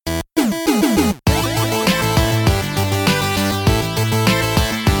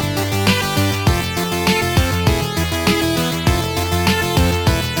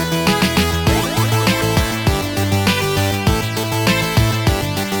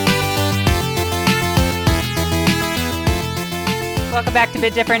welcome back to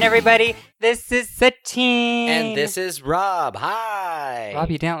Bit Different, everybody. This is Satine. And this is Rob. Hi.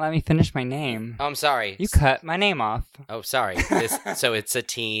 Rob, you didn't let me finish my name. Oh, I'm sorry. You cut my name off. Oh, sorry. So it's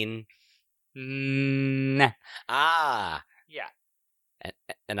Satine. Nah. Ah. Yeah.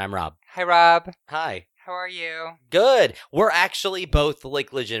 And I'm Rob. Hi, Rob. Hi. How are you? Good. We're actually both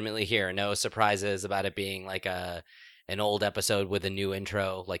legitimately here. No surprises about it being an old episode with a new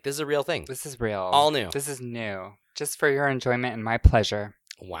intro. This is a real thing. This is real. All new. This is new. Just for your enjoyment and my pleasure.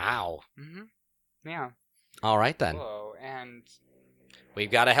 Wow. Mm-hmm. Yeah. All right then. Whoa, and We've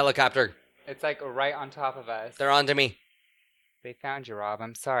got a helicopter. it's right on top of us. They're on to me. They found you, Rob.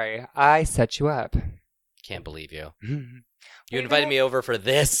 I'm sorry. I set you up. Can't believe you. You You invited me over for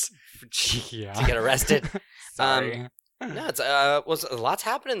this Yeah. to get arrested. Sorry. No, it's lots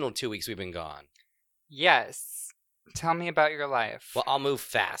happened in the 2 weeks we've been gone. Yes. Tell me about your life. Well, I'll move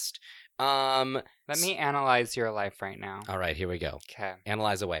fast. Let me analyze your life right now. All right, here we go. Okay.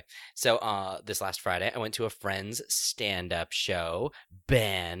 Analyze away. So, this last Friday, I went to a friend's stand-up show.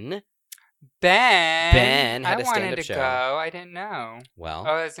 Ben Ben had a I wanted stand-up to show. go. I didn't know. Well,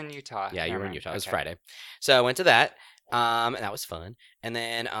 Oh, it was in Utah. yeah, you Never were in mind. Utah. It was Okay. Friday. So I went to that, and that was fun. And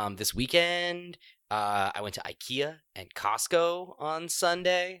then this weekend, I went to IKEA and Costco on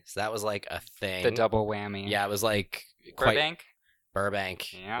Sunday. So that was a thing. The double whammy. Yeah, it was quite...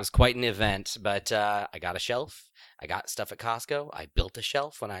 Burbank. It Yeah. was quite an event, but I got a shelf. I got stuff at Costco. I built a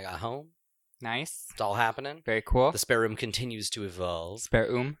shelf when I got home. Nice. It's all happening. Very cool. The spare room continues to evolve.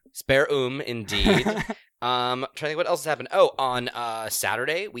 Spare Spare indeed. Trying to think what else has happened. Oh, on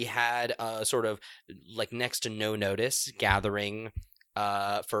Saturday we had sort of next to no notice gathering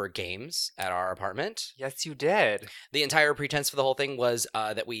for games at our apartment. Yes, you did. The entire pretense for the whole thing was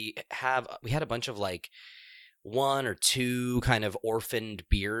that we had a bunch of one or two kind of orphaned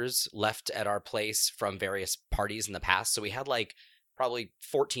beers left at our place from various parties in the past. So we had probably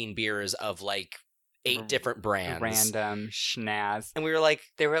 14 beers of 8 different brands. Random schnaz. And we were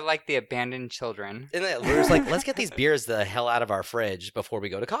They were like the abandoned children. and then we were just let's get these beers the hell out of our fridge before we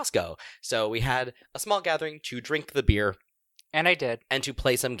go to Costco. So we had a small gathering to drink the beer And I did. and to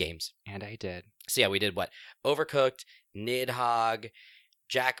play some games. And I did. So yeah, we did Overcooked, Nidhogg,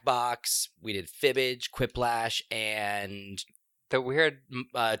 Jackbox, we did Fibbage, Quiplash, and The weird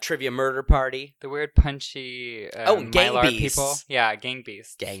Trivia Murder Party. The weird punchy Gang Mylar Beasts. people. Yeah, Gang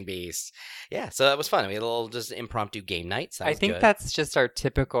Beasts. Gang Beasts. Yeah, so that was fun. We had a little just impromptu game night. So that I was think good. that's just our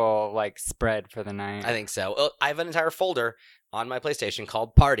typical spread for the night. I think so. I have an entire folder on my PlayStation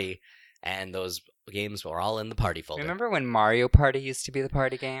called Party, and those games were all in the Party folder. Remember when Mario Party used to be the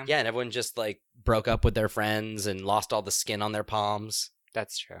party game? Yeah, and everyone just broke up with their friends and lost all the skin on their palms.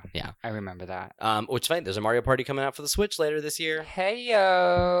 That's true. Yeah. I remember that. Which is fine. There's a Mario Party coming out for the Switch later this year. Hey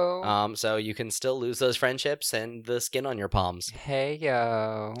yo. So you can still lose those friendships and the skin on your palms. Hey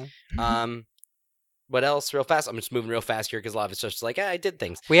yo. What else? Real fast. I'm just moving real fast here because a lot of it's just I did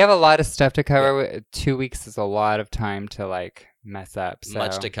things. We have a lot of stuff to cover. 2 weeks is a lot of time to mess up. So.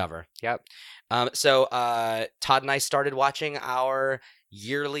 Much to cover. Yep. So Todd and I started watching our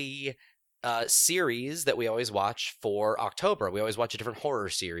yearly series that we always watch for October. We always watch a different horror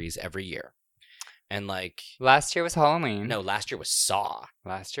series every year. And Last year was Halloween. no, last year was Saw.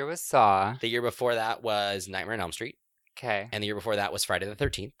 Last year was Saw. The year before that was Nightmare on Elm Street. Okay. And the year before that was Friday the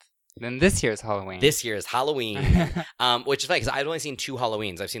 13th. Then this year's Halloween. This year is Halloween. Which is funny because I've only seen 2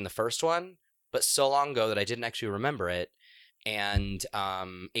 Halloweens. I've seen the first one, but so long ago that I didn't actually remember it. And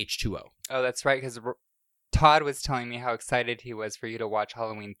H2O. Oh, that's right, because Todd was telling me how excited he was for you to watch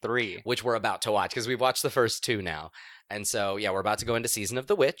Halloween 3. Which we're about to watch because we've watched the first 2 now. And so, yeah, we're about to go into Season of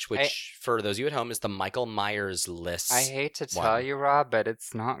the Witch, which for those of you at home is the Michael Myers list. I hate to tell one. you, Rob, but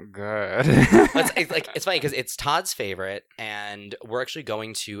it's not good. It's funny because it's Todd's favorite, and we're actually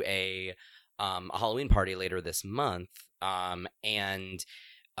going to a Halloween party later this month. And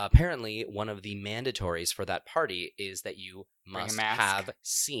apparently, one of the mandatories for that party is that you Bring a must mask? have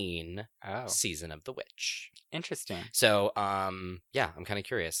seen Oh, Season of the Witch. interesting. So, yeah, I'm kind of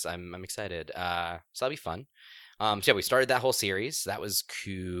curious. I'm excited. So that'll be fun. So yeah, we started that whole series. That was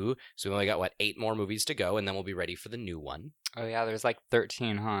cool. So we only got 8 more movies to go, and then we'll be ready for the new one. Oh, yeah, there's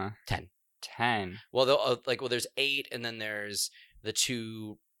 13, huh? 10. 10. Well, there's 8, and then there's the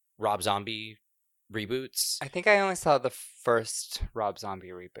 2 Rob Zombie reboots, I think I only saw the first Rob Zombie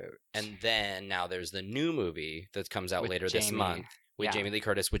reboot. and then now there's the new movie that comes out With later this Jamie. month with Yeah. Jamie Lee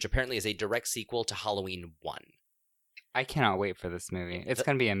Curtis, which apparently is a direct sequel to Halloween 1. I cannot wait for this movie. It's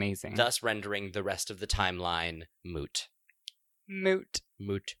going to be amazing. Thus rendering the rest of the timeline moot. Moot.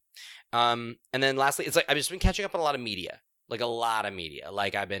 And then lastly, it's I've just been catching up on a lot of media.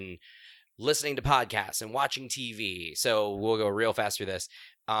 I've been listening to podcasts and watching TV. So we'll go real fast through this.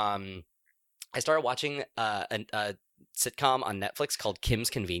 I started watching a sitcom on Netflix called Kim's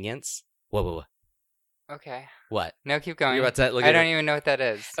Convenience. Whoa. Okay. What? No, keep going. You're about to look I at don't it. even know what that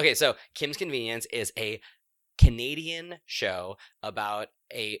is. Okay, so Kim's Convenience is a Canadian show about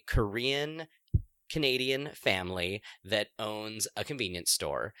a Korean Canadian family that owns a convenience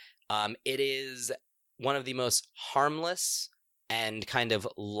store. It is one of the most harmless and kind of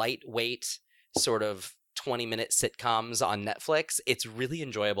lightweight sort of 20-minute sitcoms on Netflix. It's really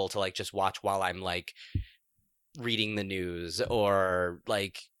enjoyable to like just watch while I'm like reading the news or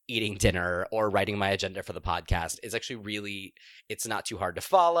like eating dinner or writing my agenda for the podcast. It's actually really, it's not too hard to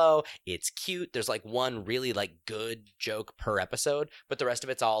follow. It's cute. There's like one really like good joke per episode, but the rest of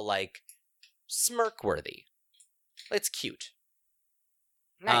it's all like smirk worthy. It's cute.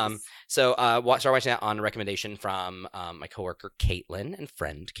 Nice. So started watching that on a recommendation from my coworker Caitlin and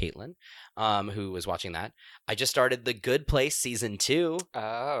friend Caitlin, who was watching that. I just started The Good Place season 2.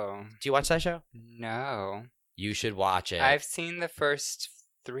 Oh. Do you watch that show? No. You should watch it. I've seen the first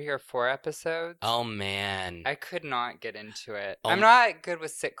 3 or 4 episodes. Oh man, I could not get into it. Oh, I'm not good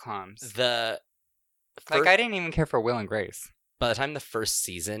with sitcoms. Like I didn't even care for Will and Grace. by the time the first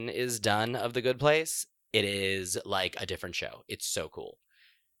season is done of The Good Place, it is like a different show. It's so cool.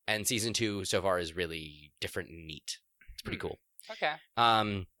 And season 2 so far is really different and neat. It's pretty cool. Okay.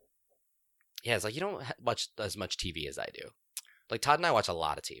 Yeah, it's like you don't watch as much TV as I do. Like Todd and I watch a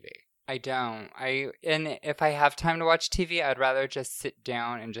lot of TV. I don't. And if I have time to watch TV, I'd rather just sit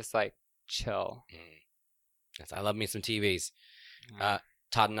down and just like chill. Yes, I love me some TVs. Yeah.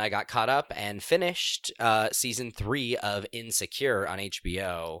 Todd and I got caught up and finished season 3 of Insecure on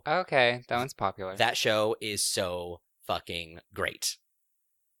HBO. Okay, that one's popular. That show is so fucking great.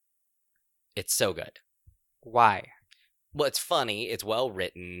 It's so good. Why? Well, it's funny. It's well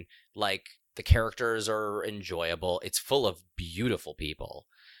written. Like, the characters are enjoyable. It's full of beautiful people.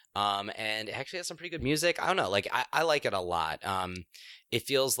 And it actually has some pretty good music. I don't know. Like, I like it a lot. It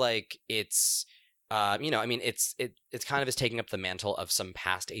feels like it's, it's kind of is taking up the mantle of some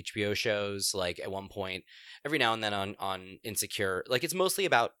past HBO shows. Like, at one point, every now and then on Insecure, like, it's mostly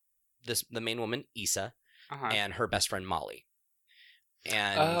about the main woman, Issa, and her best friend, Molly.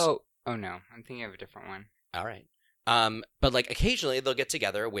 And Oh no, I'm thinking of a different one. all right. But like occasionally they'll get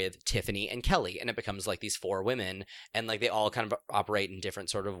together with Tiffany and Kelly, and it becomes like these 4 women, and like they all kind of operate in different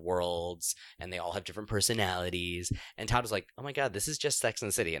sort of worlds, and they all have different personalities. And Todd was like, "Oh my god, this is just Sex and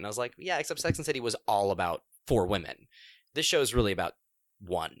the City," and I was like, "Yeah, except Sex and the City was all about 4 women. This show is really about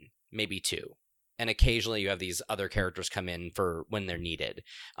 1, maybe 2." And occasionally you have these other characters come in for when they're needed.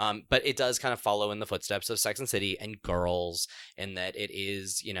 But it does kind of follow in the footsteps of Sex and the City and Girls, in that it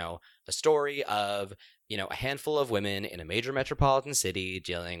is, a story of, a handful of women in a major metropolitan city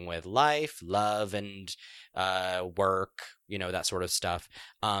dealing with life, love, and work, that sort of stuff.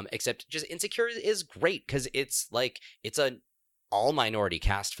 Except just Insecure is great because it's a all minority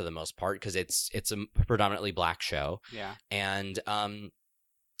cast for the most part, because it's a predominantly Black show. Yeah. And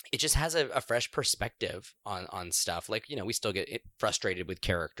it just has a fresh perspective on stuff. Like, we still get frustrated with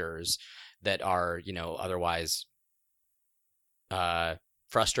characters that are, otherwise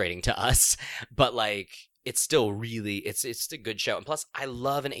frustrating to us. But, like, it's still really, it's a good show. And plus, I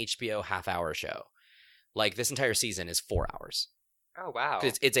love an HBO half-hour show. Like, this entire season is 4 hours. Oh, wow.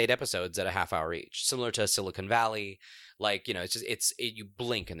 It's 8 episodes at a half hour each, similar to Silicon Valley. Like, you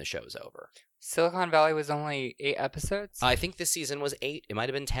blink and the show's over. Silicon Valley was only 8 episodes? I think this season was 8. It might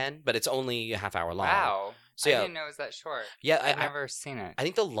have been 10, but it's only a half hour long. Wow. So, I yeah. didn't know it was that short. Yeah, I've never seen it. I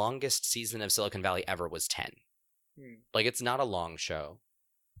think the longest season of Silicon Valley ever was 10. Like, it's not a long show.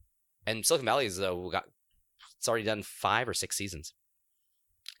 And Silicon Valley is, though, it's already done 5 or 6 seasons.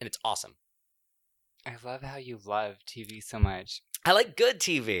 And it's awesome. I love how you love TV so much. I like good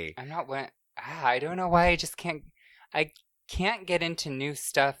TV. I'm not one. I don't know why I can't get into new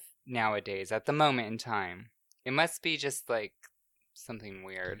stuff nowadays at the moment in time. It must be just like something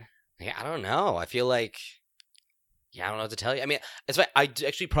weird. Yeah, I don't know. I feel like, I don't know what to tell you. I mean, it's fine. I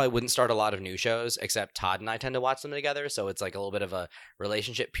actually probably wouldn't start a lot of new shows, except Todd and I tend to watch them together, so it's like a little bit of a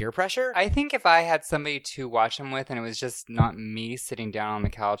relationship peer pressure. I think if I had somebody to watch them with and it was just not me sitting down on the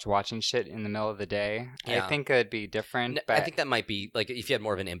couch watching shit in the middle of the day, Yeah. I think it'd be different. But I think that might be, like, if you had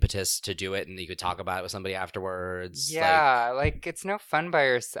more of an impetus to do it and you could talk about it with somebody afterwards. yeah, like it's no fun by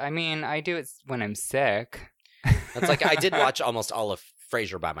yourself. I mean, I do it when I'm sick. That's like, I did watch almost all of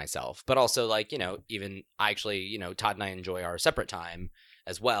Frasier by myself, but also, like, even I actually, Todd and I enjoy our separate time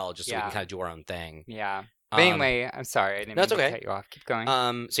as well, just so we can kind of do our own thing. Yeah. But anyway, I'm sorry. I didn't mean to cut you off. Keep going.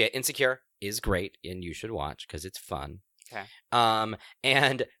 So yeah, Insecure is great and you should watch because it's fun. Okay.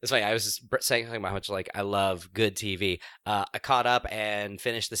 And it's funny. I was just saying something about how much like I love good TV. I caught up and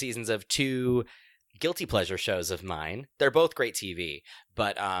finished the seasons of 2 guilty pleasure shows of mine. They're both great TV,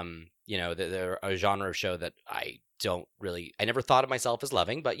 but they're a genre of show that I never thought of myself as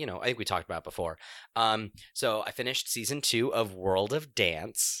loving, but I think we talked about it before. So I finished season 2 of World of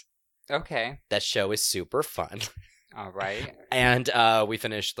Dance. Okay. That show is super fun. All right. And we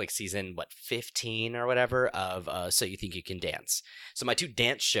finished like season 15 or whatever of So You Think You Can Dance. So my 2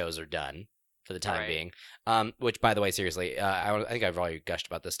 dance shows are done for the time being. Which, by the way, seriously, I think I've already gushed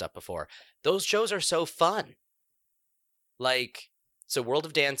about this stuff before. Those shows are so fun. Like, so World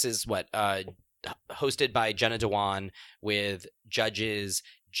of Dance is hosted by Jenna Dewan with judges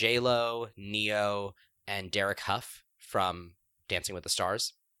J-Lo, Neo, and Derek Huff from Dancing with the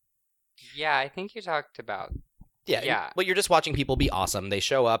Stars. Yeah, I think you talked about. Yeah. But you're just watching people be awesome. They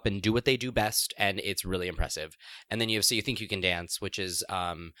show up and do what they do best, and it's really impressive. And then you have So You Think You Can Dance, which is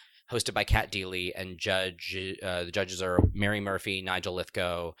hosted by Kat Deely, and the judges are Mary Murphy, Nigel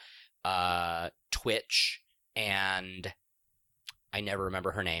Lithgow, Twitch, and I never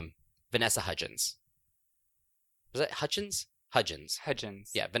remember her name, Vanessa Hudgens. Was it Hutchins? Hudgens.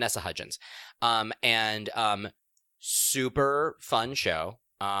 Yeah, Vanessa Hudgens. And super fun show.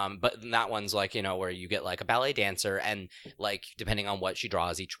 But that one's like, where you get like a ballet dancer, and like depending on what she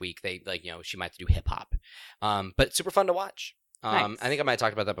draws each week, they like, she might have to do hip hop. But it's super fun to watch. Nice. I think I might have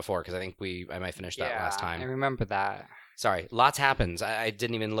talked about that before because I think I might finish that last time. I remember that. Sorry, lots happens. I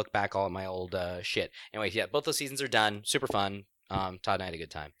didn't even look back all at my old shit. Anyway, yeah, both those seasons are done. Super fun. Todd and I had a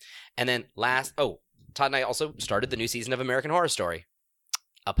good time. And then Todd and I also started the new season of American Horror Story,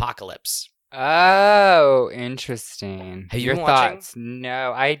 Apocalypse. Oh, interesting. Have you Your been watching? thoughts?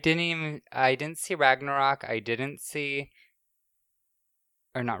 No, I didn't see Ragnarok. I didn't see,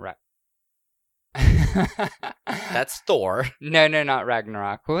 or not That's Thor. No, not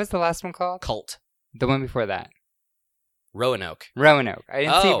Ragnarok. What was the last one called? Cult. The one before that. Roanoke. Roanoke. I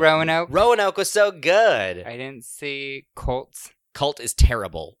didn't see Roanoke. Roanoke was so good. I didn't see Colts. Cult is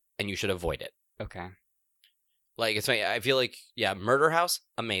terrible, and you should avoid it. Okay. Like, it's funny. I feel like, Murder House,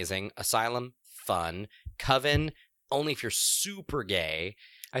 amazing. Asylum, fun. Coven, only if you're super gay.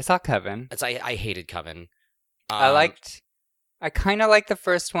 I saw Coven. I hated Coven. I kind of liked the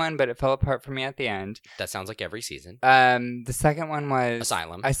first one, but it fell apart for me at the end. That sounds like every season. The second one was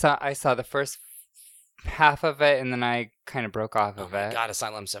Asylum. I saw the first half of it, and then I kind of broke off of it. Oh my god,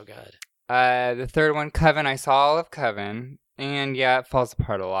 Asylum's so good. The third one, Coven, I saw all of Coven, and it falls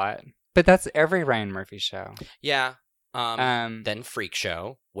apart a lot. But that's every Ryan Murphy show. Yeah. Then Freak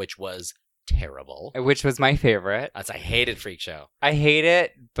Show, which was terrible. Which was my favorite. I hated Freak Show. I hate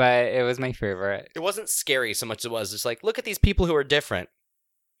it, but it was my favorite. It wasn't scary so much as it was just like, look at these people who are different.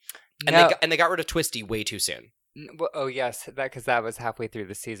 And they got rid of Twisty way too soon. Oh yes, because that was halfway through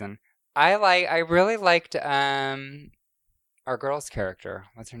the season. I really liked our girl's character.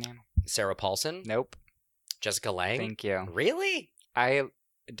 What's her name? Sarah Paulson? Nope. Jessica Lange? Thank you. Really? I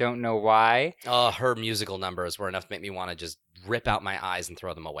don't know why. Oh, her musical numbers were enough to make me want to just rip out my eyes and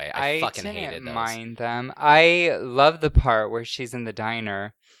throw them away. I fucking hated those. I didn't mind them. I love the part where she's in the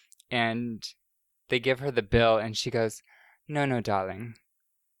diner and they give her the bill and she goes, no, darling.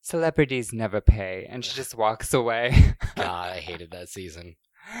 Celebrities never pay. And she just walks away. God, I hated that season.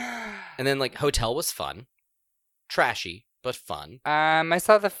 And then, like, Hotel was fun. Trashy, but fun. I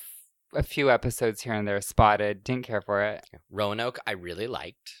saw a few episodes here and there, spotted. Didn't care for it. Roanoke, I really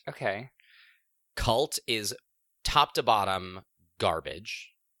liked. Okay. Cult is top to bottom garbage.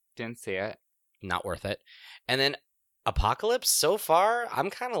 Didn't see it. Not worth it. And then Apocalypse, so far,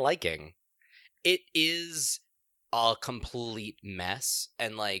 I'm kind of liking. It is a complete mess.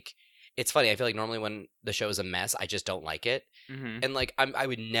 And, like, it's funny. I feel like normally when the show is a mess, I just don't like it. Mm-hmm. And, like, I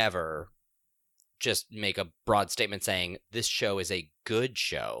would never just make a broad statement saying this show is a good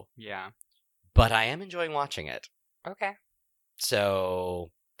show. Yeah. But I am enjoying watching it. Okay.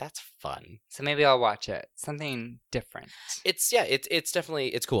 So that's fun. So maybe I'll watch it. Something different. It's definitely,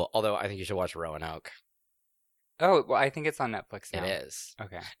 it's cool. Although I think you should watch Roanoke. Oh, well, I think it's on Netflix now. It is.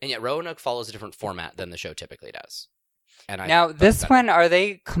 Okay. And yet Roanoke follows a different format than the show typically does. And now, this one, are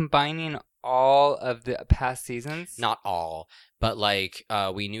they combining all of the past seasons? Not all, but like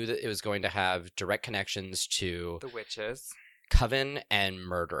we knew that it was going to have direct connections to The Witches, Coven, and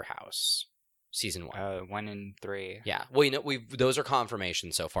Murder House. Season 1. 1 and 3. Yeah. Well, those are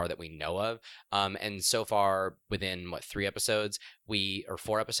confirmations so far that we know of. And so far within 4 episodes, we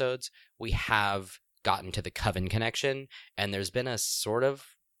have gotten to the Coven connection, and there's been a sort of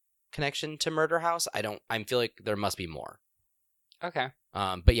connection to Murder House. I feel like there must be more. Okay.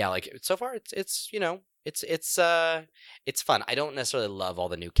 But yeah, like so far it's It's fun. I don't necessarily love all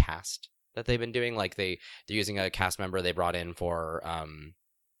the new cast that they've been doing. Like they're using a cast member they brought in for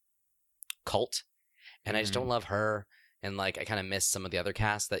Cult, and I just don't love her. And like I kind of miss some of the other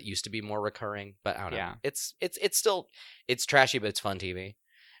cast that used to be more recurring. But I don't know. Yeah. It's still it's trashy, but it's fun TV.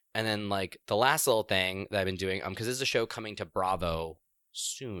 And then like the last little thing that I've been doing, because there's a show coming to Bravo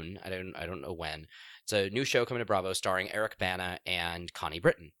soon. I don't know when. It's a new show coming to Bravo starring Eric Bana and Connie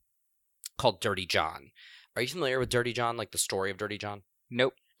Britton called Dirty John. Are you familiar with Dirty John? Like the story of Dirty John?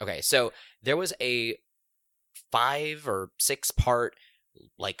 Nope. Okay, so there was a 5 or 6 part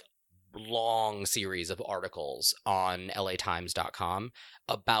like long series of articles on latimes.com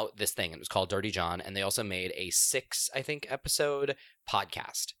about this thing. It was called Dirty John, and they also made a 6, I think, episode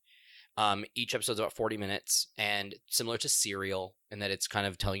podcast. Each episode's about 40 minutes, and similar to Serial in that it's kind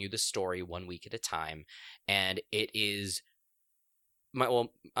of telling you the story 1 week at a time. And it is my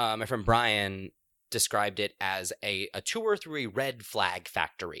friend Brian described it as a tour through a red flag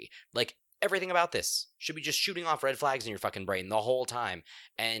factory. Like everything about this should be just shooting off red flags in your fucking brain the whole time.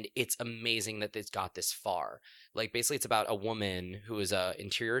 And it's amazing that it's got this far. Like basically it's about a woman who is a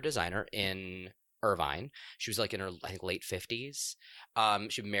interior designer in Irvine. She was like in her, I think, late 50s.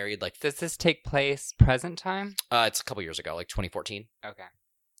 She married like... Does this take place present time? It's a couple years ago, like 2014.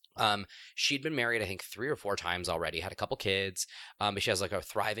 Okay. She'd been married, I think, 3 or 4 times already, had a couple kids, but she has like a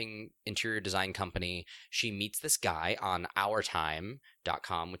thriving interior design company. She meets this guy on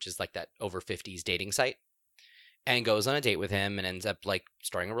OurTime.com, which is like that over 50s dating site, and goes on a date with him and ends up like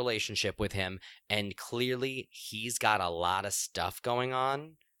starting a relationship with him. And clearly he's got a lot of stuff going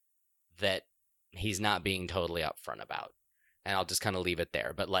on that he's not being totally upfront about. And I'll just kind of leave it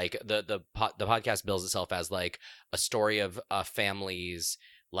there. But like the podcast bills itself as like a story of a family's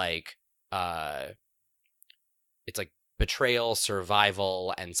like it's like betrayal,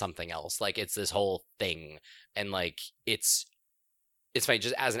 survival, and something else. Like it's this whole thing. And like it's funny,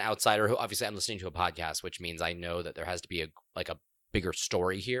 just as an outsider who obviously I'm listening to a podcast, which means I know that there has to be a bigger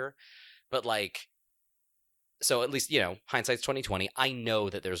story here. But like, so at least, you know, hindsight's 2020. I know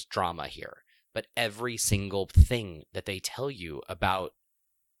that there's drama here. But every single thing that they tell you about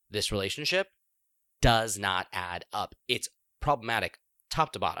this relationship does not add up. It's problematic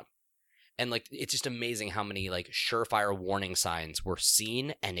top to bottom. And like it's just amazing how many like surefire warning signs were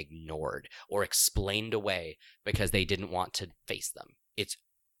seen and ignored or explained away because they didn't want to face them. It's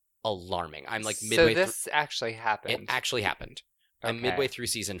alarming. I'm like midway through. So this actually happened. It actually happened. Okay. I'm midway through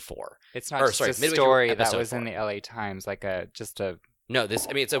season 4. It's not just a story that was in the LA Times, like just a... No, this.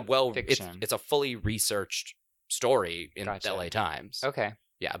 I mean, it's it's a fully researched story in the LA Times. Okay.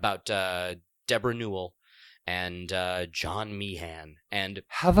 Yeah, about Deborah Newell and John Meehan. And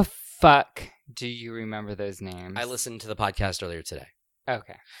how the fuck do you remember those names? I listened to the podcast earlier today.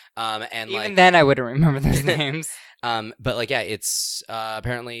 Okay. And even like, then, I wouldn't remember those names. But like, yeah, it's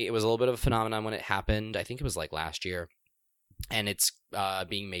apparently it was a little bit of a phenomenon when it happened. I think it was like last year, and it's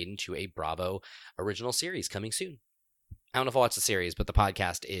being made into a Bravo original series coming soon. I don't know if I'll watch the series, but the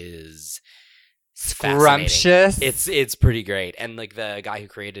podcast is scrumptious. It's pretty great. And like the guy who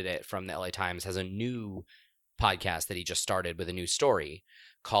created it from the LA Times has a new podcast that he just started with a new story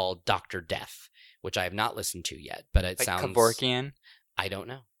called Dr. Death, which I have not listened to yet, but it like sounds... Kevorkian? I don't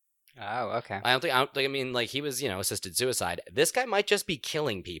know. Oh, okay. I mean, like he was, you know, assisted suicide. This guy might just be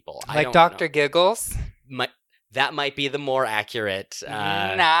killing people. Like Dr. Giggles? That might be the more accurate.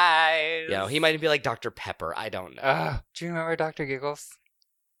 Nice. You know, he might be like Dr. Pepper. I don't know. Do you remember Dr. Giggles?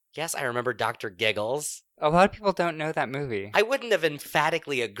 Yes, I remember Dr. Giggles. A lot of people don't know that movie. I wouldn't have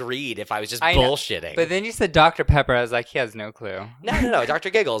emphatically agreed if I was just bullshitting. But then you said Dr. Pepper. I was like, he has no clue. No. Dr.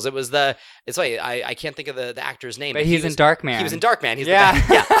 Giggles. It was it's funny. I can't think of the actor's name. But he's in Darkman. He was in Darkman. He's the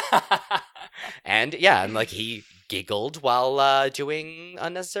guy. And like he giggled while doing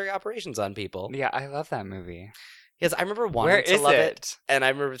unnecessary operations on people. Yeah, I love that movie. Yes, I remember wanting to love it. And I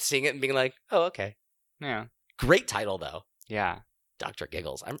remember seeing it and being like, oh, okay. Yeah. Great title, though. Yeah. Dr.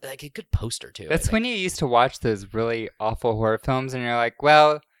 Giggles. I'm like a good poster, too. That's when you used to watch those really awful horror films and you're like,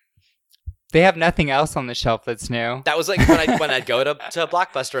 well, they have nothing else on the shelf that's new. That was like when I'd go to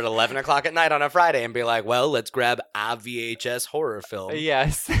Blockbuster at 11 o'clock at night on a Friday and be like, well, let's grab a VHS horror film.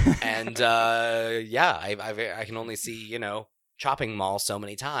 Yes. And I can only see, you know, Chopping Mall so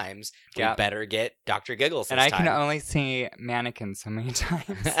many times. We better get Dr. Giggles this time. And I can only see Mannequin so many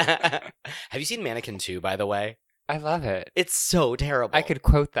times. Have you seen Mannequin 2, by the way? I love it. It's so terrible. I could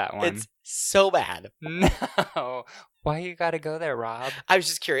quote that one. It's so bad. No. Why you gotta go there, Rob? I was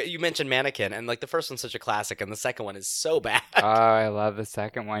just curious. You mentioned Mannequin, and like the first one's such a classic, and the second one is so bad. Oh, I love the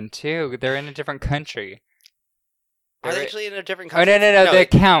second one too. They're in a different country. Are they actually in a different Oh, country? no. The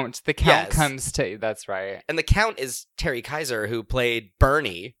Count. The Count Yes. comes to... That's right. And the Count is Terry Kaiser, who played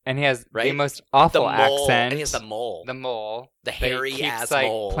Bernie. And he has the Right? most awful The mole. accent. And he has the mole. The mole. The that he hairy keeps, ass like,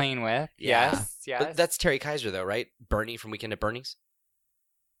 mole. playing with. Yeah. Yes. But that's Terry Kaiser, though, right? Bernie from Weekend at Bernie's?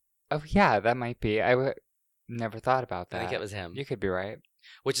 Oh, yeah, that might be. Never thought about that. I think it was him. You could be right.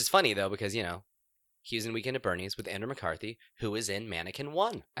 Which is funny, though, because, he was in Weekend at Bernie's with Andrew McCarthy, who is in Mannequin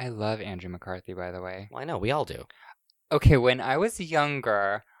 1. I love Andrew McCarthy, by the way. Well, I know, we all do. Okay, when I was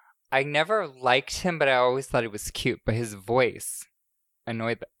younger, I never liked him, but I always thought he was cute. But his voice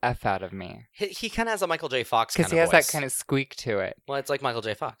annoyed the F out of me. He kind of has a Michael J. Fox kind Because of he has voice. that kind of squeak to it. Well, it's like Michael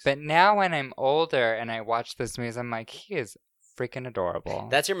J. Fox. But now when I'm older and I watch those movies, I'm like, he is freaking adorable.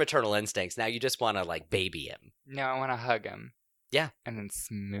 That's your maternal instincts. Now you just want to, like, baby him. No, I want to hug him. Yeah. And then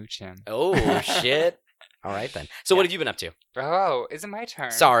smooch him. Oh, shit. All right, then. So what have you been up to? Oh, is it my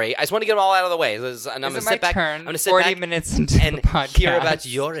turn? Sorry. I just want to get them all out of the way. And I'm going to sit back. Turn? I'm going to sit 40 back minutes into and the podcast. hear about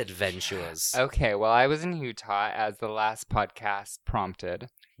your adventures. Okay, well, I was in Utah as the last podcast prompted.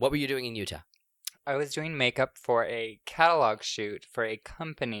 What were you doing in Utah? I was doing makeup for a catalog shoot for a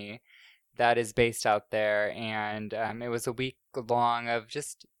company that is based out there, and it was a week long of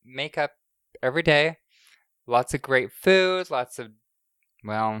just makeup every day. Lots of great food, lots of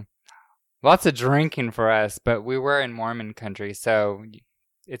drinking for us, but we were in Mormon country, so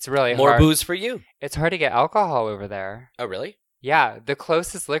it's really More hard. booze for you. It's hard to get alcohol over there. Oh, really? Yeah, the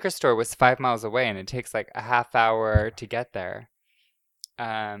closest liquor store was 5 miles away, and it takes like a half hour to get there.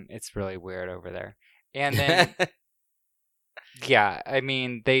 It's really weird over there. And then, yeah, I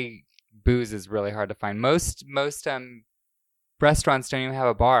mean, booze is really hard to find. Most restaurants don't even have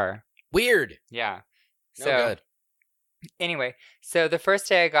a bar. Weird. Yeah. No good. Anyway, so the first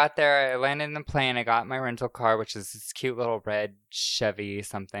day I got there, I landed in the plane. I got my rental car, which is this cute little red Chevy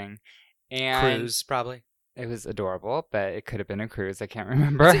something. And Cruise, probably. It was adorable, but it could have been a Cruise. I can't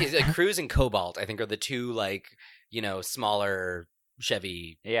remember. It's a Cruise and Cobalt, I think, are the two, like, smaller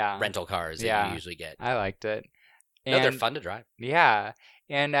Chevy rental cars that you usually get. I liked it. No, they're fun to drive. Yeah.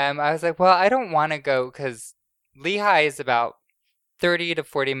 And I was like, well, I don't want to go because Lehi is about 30 to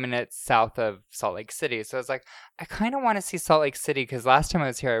 40 minutes south of Salt Lake City. So I was like, I kind of want to see Salt Lake City because last time I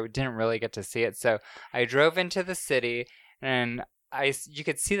was here, I didn't really get to see it. So I drove into the city and you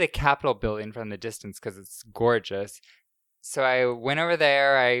could see the Capitol building from the distance because it's gorgeous. So I went over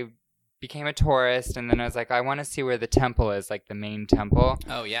there. I became a tourist, and then I was like, I want to see where the temple is, like the main temple.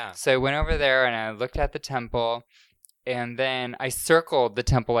 Oh, yeah. So I went over there, and I looked at the temple, and then I circled the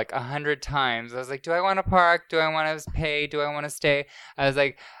temple like 100 times. I was like, do I want to park? Do I want to pay? Do I want to stay? I was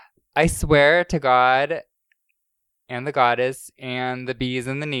like, I swear to God and the goddess and the bees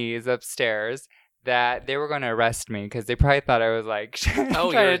and the knees upstairs that they were going to arrest me because they probably thought I was like trying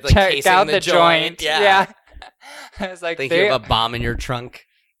you're to like check casing out the the joint. Yeah. I was like, think you have a bomb in your trunk.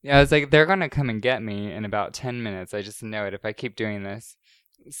 Yeah, I was like, they're going to come and get me in about 10 minutes. I just know it if I keep doing this.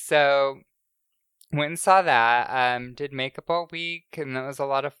 So went and saw that, did makeup all week, and that was a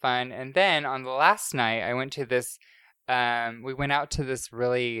lot of fun. And then on the last night, I went to this, we went out to this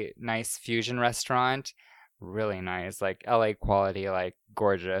really nice fusion restaurant. Really nice, like LA quality, like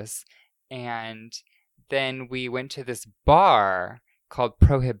gorgeous. And then we went to this bar called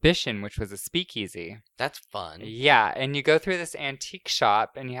Prohibition, which was a speakeasy. That's fun. Yeah, and you go through this antique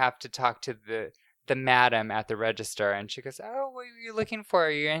shop, and you have to talk to the madam at the register, and she goes, "Oh, what are you looking for?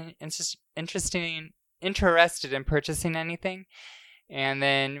 Are you interested in purchasing anything?" And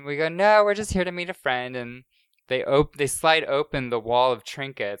then we go, "No, we're just here to meet a friend." And they slide open the wall of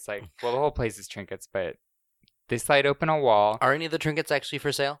trinkets, like, well, the whole place is trinkets, but they slide open a wall. Are any of the trinkets actually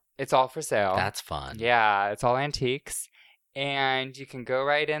for sale? It's all for sale. That's fun. Yeah, it's all antiques. And you can go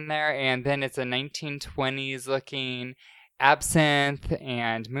right in there, and then it's a 1920s looking absinthe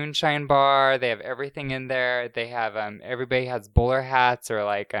and moonshine bar. They have everything in there. They have everybody has bowler hats or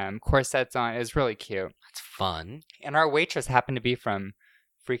like corsets on. It's really cute. That's fun. And our waitress happened to be from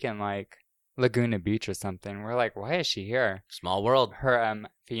freaking like Laguna Beach or something. We're like, why is she here? Small world. Her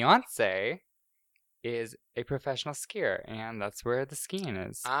fiance is a professional skier, and that's where the skiing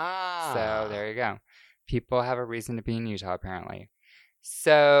is. Ah. So there you go. People have a reason to be in Utah, apparently.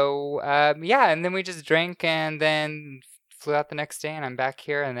 So, yeah, and then we just drank and then flew out the next day, and I'm back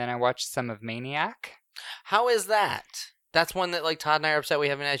here, and then I watched some of Maniac. How is that? That's one that, like, Todd and I are upset we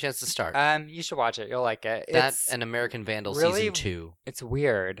haven't had a chance to start. You should watch it. You'll like it. That's an American Vandal really, Season 2. It's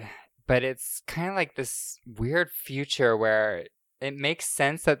weird, but it's kind of like this weird future where it makes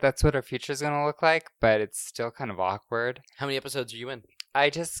sense that that's what our future is going to look like, but it's still kind of awkward. How many episodes are you in? I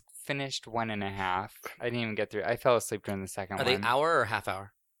just finished 1.5. I didn't even get through. I fell asleep during the second one. Are they hour or half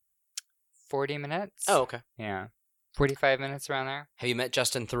hour? 40 minutes. Oh, okay. Yeah. 45 minutes around there. Have you met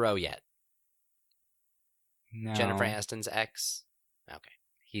Justin Theroux yet? No. Jennifer Aniston's ex? Okay.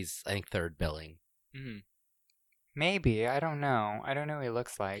 He's, I think, third billing. Maybe. I don't know. I don't know what he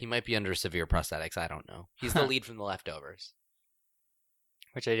looks like. He might be under severe prosthetics. I don't know. He's the lead from The Leftovers.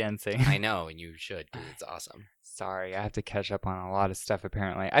 Which I didn't see. I know, and you should, because it's awesome. Sorry, I have to catch up on a lot of stuff,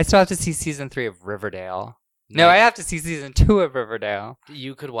 apparently. I still have to see season 3 of Riverdale. No, I have to see season 2 of Riverdale.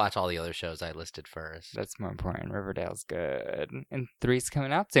 You could watch all the other shows I listed first. That's more important. Riverdale's good. And 3's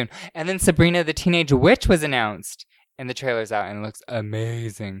coming out soon. And then Sabrina the Teenage Witch was announced. And the trailer's out and it looks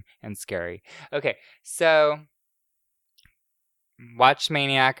amazing and scary. Okay, so watched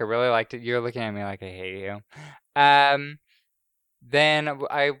Maniac. I really liked it. You're looking at me like I hate you. Then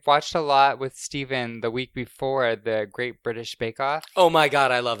I watched a lot with Steven the week before the Great British Bake Off. Oh my god,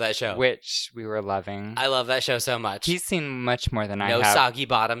 I love that show. Which we were loving. I love that show so much. He's seen much more than I No have. soggy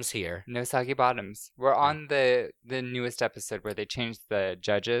bottoms here. No soggy bottoms. We're on the newest episode where they changed the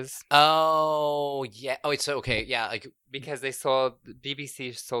judges. Oh, yeah. Oh, it's okay. Yeah, like Because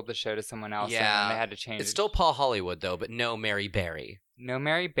BBC sold the show to someone else, Yeah. and they had to change it's it. still Paul Hollywood though, but no Mary Berry. No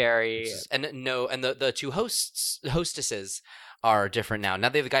Mary Berry. And the two hostesses are different now. Now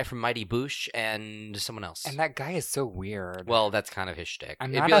they have the guy from Mighty Boosh and someone else. And that guy is so weird. Well, that's kind of his shtick.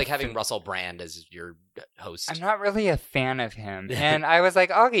 I'm It'd not be a like having fan- Russell Brand as your host. I'm not really a fan of him. And I was like,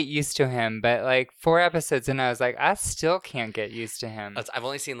 I'll get used to him. But like 4 episodes in, I was like, I still can't get used to him. I've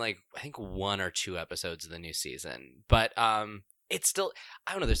only seen like I think 1 or 2 episodes of the new season, but it's still,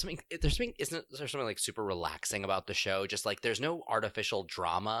 I don't know. There's something. Isn't there something like super relaxing about the show? Just like there's no artificial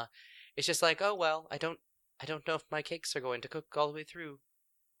drama. It's just like, oh well, I don't know if my cakes are going to cook all the way through.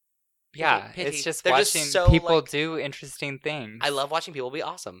 Yeah, Pity. it's just They're watching so, people like- do interesting things. I love watching people be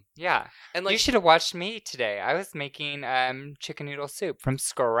awesome. Yeah. And like, You should have watched me today. I was making chicken noodle soup from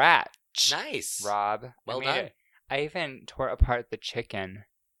scratch. nice. Rob. Well I made done. it. I even tore apart the chicken.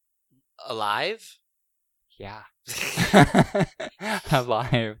 Alive? Yeah.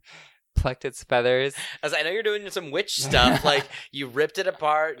 Alive. Plucked its feathers. As I know you're doing some witch stuff. Like you ripped it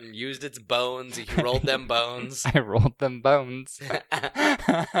apart and used its bones. You rolled them bones. I rolled them bones.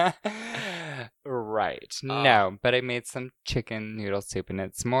 Right. No, but I made some chicken noodle soup, and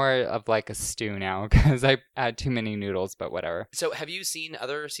it's more of like a stew now because I add too many noodles, but whatever. So have you seen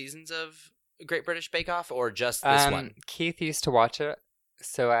other seasons of Great British Bake Off or just this one? Keith used to watch it,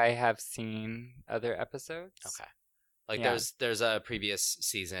 so I have seen other episodes. Okay. Like Yeah. there's a previous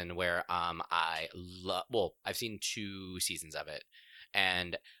season where I've seen 2 seasons of it,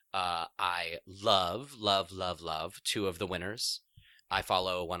 and I love 2 of the winners. I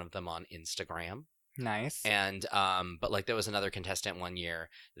follow one of them on Instagram. Nice. And but like there was another contestant one year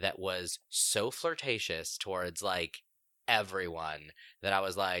that was so flirtatious towards like everyone that I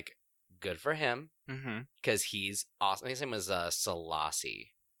was like, good for him, Mm-hmm. because he's awesome. His name was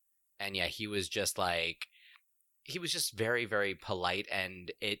Selassie, and yeah, he was just very, very polite,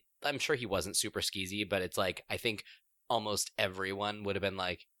 and I'm sure he wasn't super skeezy, but it's like I think almost everyone would have been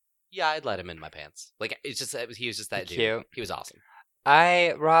like, yeah, I'd let him in my pants. Like he was just that dude. Cute. He was awesome.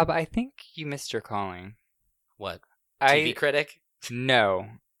 Rob, I think you missed your calling. What? TV critic? No.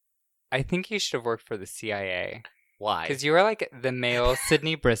 I think you should have worked for the CIA. Why? Because you were like the male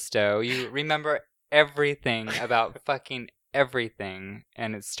Sydney Bristow. You remember everything about fucking everything,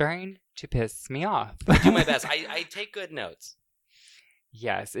 and it's starting to piss me off. I do my best. I take good notes.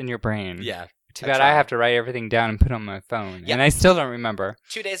 Yes, in your brain. Yeah. Too I bad try. I have to write everything down and put on my phone. Yeah. And I still don't remember.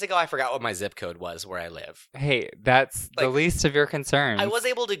 2 days ago, I forgot what my zip code was where I live. Hey, that's the Like, least of your concerns. I was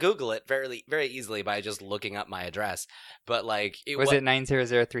able to Google it very, very easily by just looking up my address. But like, Was it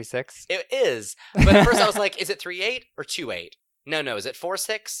 90036? It is. But at first I was like, is it 38 or 28? No. Is it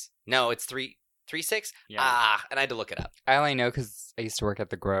 46? No, it's 336. Yeah. And I had to look it up. I only know because I used to work at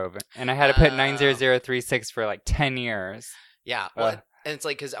the Grove. And I had to put Oh. 90036 for like 10 years. Yeah. Well, and it's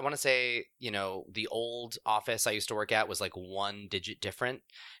like, because I want to say, the old office I used to work at was like 1 digit different.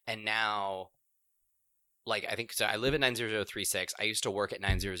 And now, like, I think, so I live at 90036. I used to work at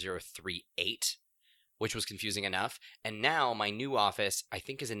 90038, which was confusing enough. And now my new office, I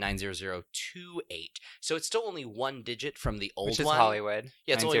think, is in 90028. So it's still only 1 digit from the old Which is one. Hollywood.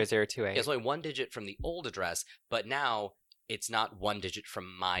 Yeah, it's only- 90028. Yeah, it's only 1 digit from the old address, but now it's not 1 digit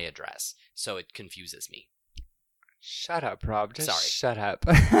from my address. So it confuses me. Shut up, Rob. Just Sorry. shut up.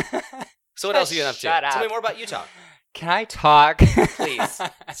 So what else are you up to? Shut Tell me up. more about Utah. Can I talk? Please.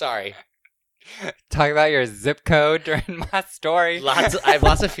 Sorry. Talk about your zip code during my story. I have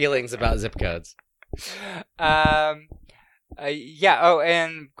lots of feelings about zip codes. Yeah. Oh,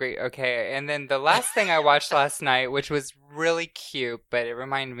 and great. Okay. And then the last thing I watched last night, which was really cute, but it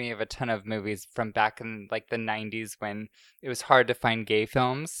reminded me of a ton of movies from back in like the 90s when it was hard to find gay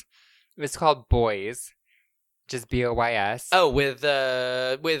films. It was called Boys, just BOYS. Oh, with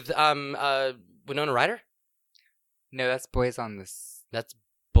Winona Ryder? No, that's Boys on this. That's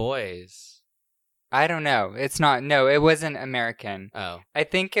Boys. I don't know. It's not. No, it wasn't American. Oh. I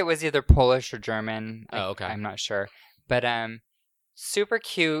think it was either Polish or German. Oh, okay. I'm not sure. But super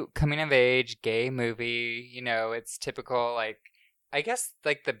cute, coming of age, gay movie. You know, it's typical. Like, I guess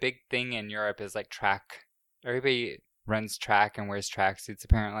like the big thing in Europe is like track. Everybody runs track and wears tracksuits.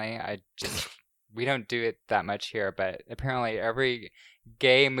 Apparently, we don't do it that much here, but apparently every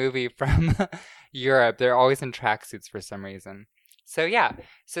gay movie from Europe, they're always in tracksuits for some reason. So yeah,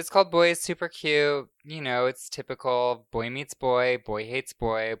 so it's called Boys, super cute. You know, it's typical boy meets boy hates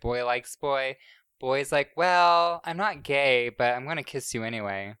boy likes boy. Boy's like, well, I'm not gay, but I'm gonna kiss you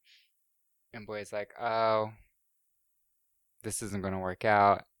anyway. And boy's like, oh, this isn't gonna work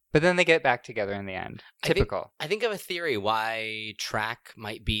out. But then they get back together in the end. Typical. I think of a theory why track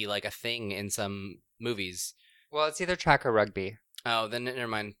might be like a thing in some movies. Well, it's either track or rugby. Oh, then never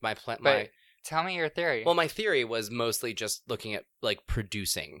mind. But tell me your theory. Well, my theory was mostly just looking at like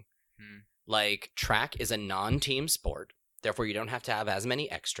producing. Hmm. Like track is a non-team sport. Therefore, you don't have to have as many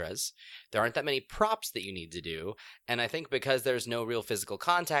extras. There aren't that many props that you need to do. And I think because there's no real physical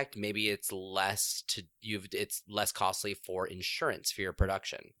contact, maybe it's less costly for insurance for your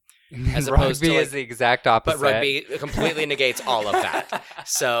production. As opposed rugby to, like, is the exact opposite. But rugby completely negates all of that.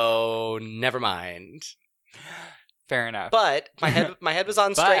 So never mind. Fair enough. But my head was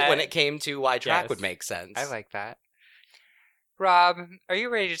on straight when But- it came to why track Yes. would make sense. I like that. Rob, are you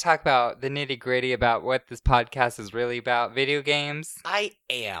ready to talk about the nitty gritty about what this podcast is really about? Video games? I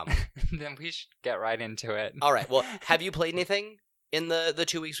am. Then we should get right into it. All right. Well, have you played anything in the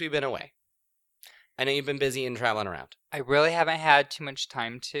 2 weeks we've been away? I know you've been busy and traveling around. I really haven't had too much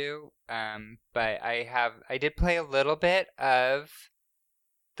time to, but I did play a little bit of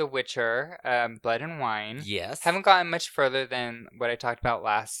The Witcher, Blood and Wine. Yes. Haven't gotten much further than what I talked about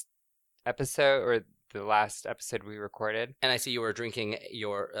last episode, or the last episode we recorded. And I see you were drinking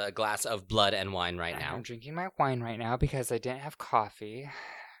your glass of blood and wine right now. I'm drinking my wine right now because I didn't have coffee.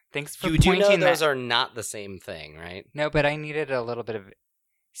 Thanks for You do pointing know those that. are not the same thing, right? No, but I needed a little bit of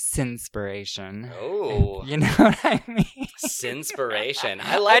sinspiration. Oh. You know what I mean? Sinspiration.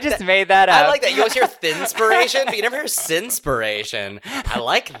 I just made that up. I like that. You always hear thinspiration, but you never hear sinspiration. I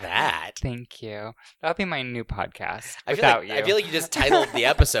like that. Thank you. That'll be my new podcast I feel without like, you. I feel like you just titled the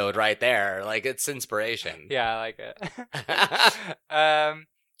episode right there. Like, it's inspiration. Yeah, I like it.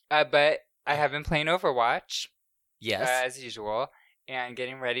 But I have been playing Overwatch Yes. as usual, and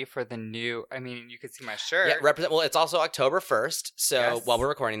getting ready for the new. I mean, you can see my shirt. Yeah, well, it's also October 1st, so Yes. while we're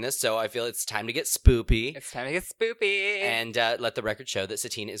recording this, so I feel it's time to get spoopy. It's time to get spoopy. And let the record show that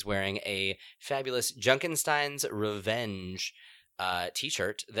Satine is wearing a fabulous Junkenstein's Revenge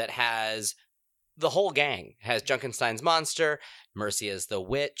t-shirt that has the whole gang. Has Junkenstein's monster, Mercy as the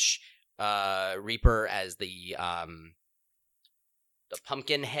witch, Reaper as the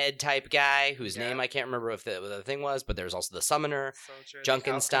pumpkin head type guy, whose Yeah. name I can't remember what the thing was, but there's also the summoner, Soldier, the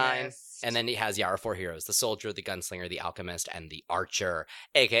Junkenstein, alchemist. and then he has Yara 4 heroes, the soldier, the gunslinger, the alchemist, and the archer,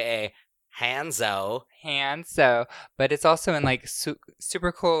 aka Hanzo. Hanzo, but it's also in like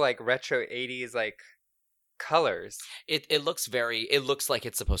super cool like retro 80s like colors. It looks like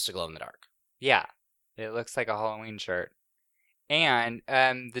it's supposed to glow in the dark. Yeah, it looks like a Halloween shirt. And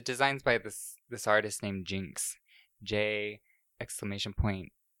the design's by this artist named Jinx, J exclamation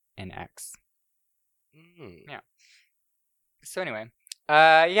point and X. Mm. So anyway,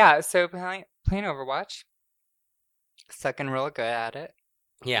 yeah, so playing Overwatch, sucking real good at it.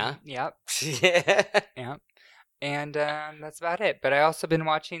 Yeah. Yep. Yeah. Yep. And that's about it. But I also been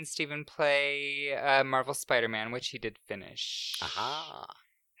watching Steven play Marvel Spider-Man, which he did finish. Aha.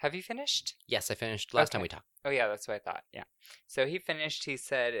 Have you finished? Yes, I finished last time Okay. we talked. Oh yeah, that's what I thought. Yeah. So he finished. He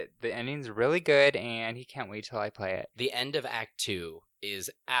said the ending's really good, and he can't wait till I play it. The end of Act 2 is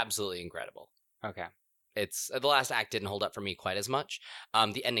absolutely incredible. Okay. It's the last act didn't hold up for me quite as much.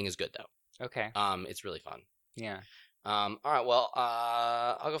 The ending is good though. Okay. It's really fun. Yeah. All right. Well,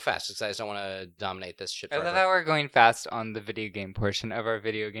 I'll go fast because I just don't want to dominate this shit I forever. love how we're going fast on the video game portion of our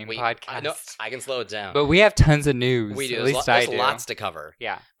video game podcast. No, I can slow it down. But we have tons of news. we do. At There's, least I there's do. lots to cover.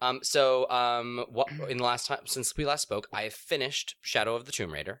 Yeah. What in the last time since we last spoke, I finished Shadow of the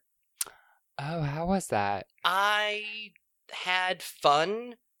Tomb Raider. Oh, how was that? I had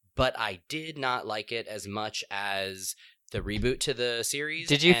fun, but I did not like it as much as the reboot to the series.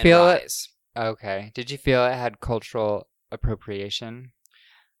 Did you and feel it- Rise. Okay. Did you feel it had cultural appropriation?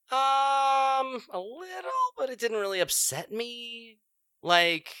 A little, but it didn't really upset me.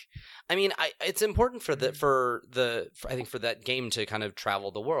 Like, I mean, it's important for I think for that game to kind of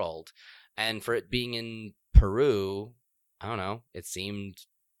travel the world, and for it being in Peru, I don't know, it seemed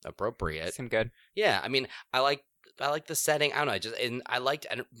appropriate. Seemed good. Yeah, I mean, I like the setting. I don't know, I liked,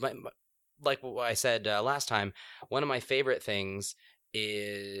 and like what I said last time. One of my favorite things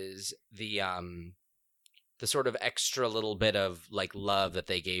is the sort of extra little bit of like love that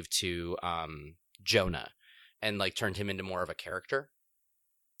they gave to Jonah, and like turned him into more of a character.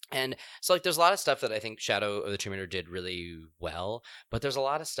 And so like there's a lot of stuff that I think Shadow of the Tomb Raider did really well, but there's a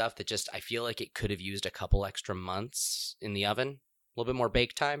lot of stuff that just I feel like it could have used a couple extra months in the oven, a little bit more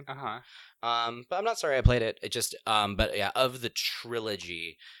bake time. Uh-huh. But I'm not sorry I played it. It just but yeah, of the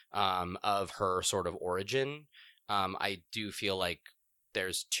trilogy of her sort of origin, I do feel like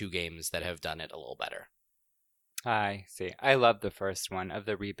there's two games that have done it a little better. I see. I love the first one of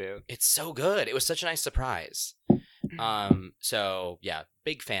the reboot. It's so good. It was such a nice surprise. So yeah,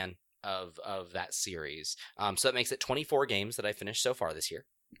 big fan of that series. So that makes it 24 games that I finished so far this year.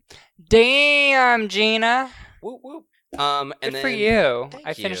 Damn, Gina. Whoop whoop. Good And for then, you. Thank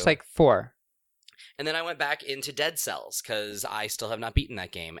I finished you. like 4. And then I went back into Dead Cells because I still have not beaten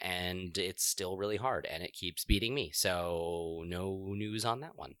that game, and it's still really hard, and it keeps beating me. So no news on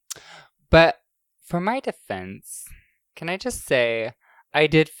that one. But for my defense, can I just say I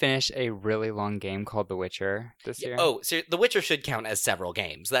did finish a really long game called The Witcher this year. Oh, so The Witcher should count as several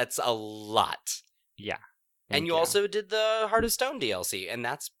games. That's a lot. Yeah. And Thank you also did the Heart of Stone DLC, and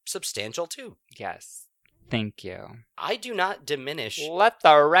that's substantial too. Yes. Thank you. I do not diminish. Let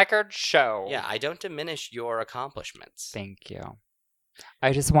the record show. Yeah, I don't diminish your accomplishments. Thank you.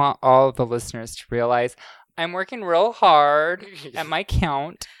 I just want all the listeners to realize I'm working real hard at my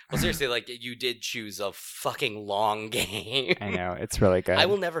count. Well, seriously, like, you did choose a fucking long game. I know, it's really good. I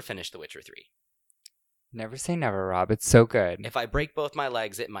will never finish The Witcher 3. Never say never, Rob. It's so good. If I break both my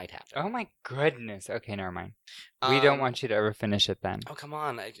legs, it might happen. Oh my goodness. Okay, never mind. We don't want you to ever finish it then. Oh, come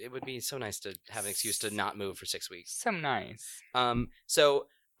on. It would be so nice to have an excuse to not move for 6 weeks. So nice. So,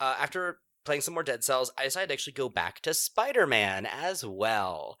 after playing some more Dead Cells, I decided to actually go back to Spider-Man as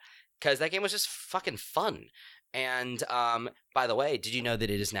well. Because that game was just fucking fun. And, by the way, did you know that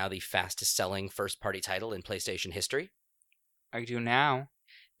it is now the fastest selling first-party title in PlayStation history? I do now.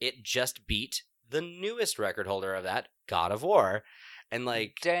 It just beat the newest record holder of that, God of War. And,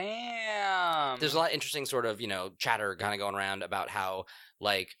 like, damn. there's a lot of interesting sort of, chatter kind of going around about how,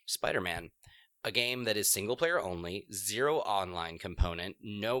 like, Spider-Man, a game that is single-player only, 0 online component,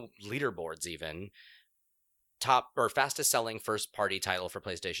 no leaderboards even, top or fastest-selling first-party title for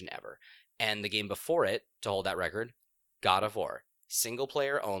PlayStation ever. And the game before it, to hold that record, God of War.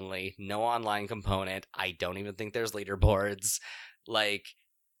 Single-player only, no online component, I don't even think there's leaderboards. Like,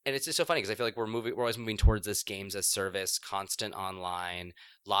 and it's just so funny because I feel like we're always moving towards this games as service, constant online,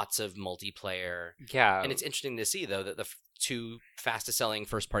 lots of multiplayer. Yeah. And it's interesting to see, though, that the two fastest selling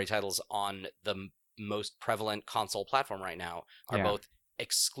first party titles on the most prevalent console platform right now are both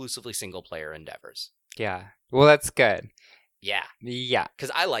exclusively single player endeavors. Yeah. Well, that's good. Yeah. Yeah.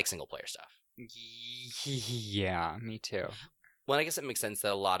 Because I like single player stuff. Yeah, me too. Well, I guess it makes sense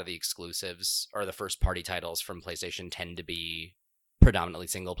that a lot of the exclusives or the first party titles from PlayStation tend to be predominantly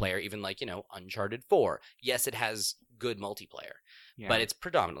single player, even like, Uncharted 4. Yes, it has good multiplayer, but it's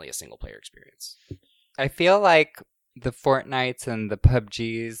predominantly a single player experience. I feel like the Fortnites and the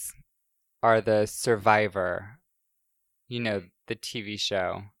PUBGs are the Survivor, the TV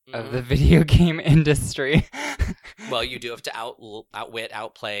show of the video game industry. Well, you do have to outwit,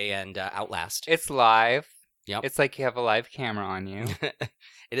 outplay, and outlast. It's live. Yep. It's like you have a live camera on you.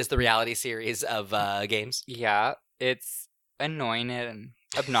 It is the reality series of games. Yeah, it's annoying and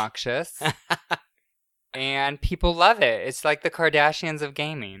obnoxious. And people love it. It's like the Kardashians of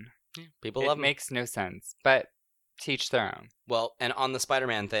gaming. People love it. It makes no sense, but teach their own. Well, and on the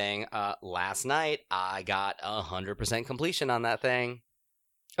Spider-Man thing, last night I got 100% completion on that thing.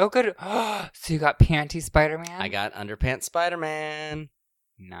 Oh, good. So you got Panty Spider-Man? I got Underpants Spider-Man.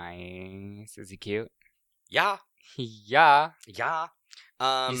 Nice. Is he cute? Yeah. Yeah. Yeah.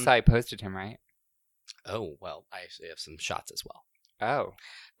 You saw I posted him, right? Oh, well, I actually have some shots as well. Oh.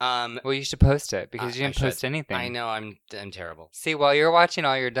 Well, you should post it because you didn't post anything. I know, I'm terrible. See, while you're watching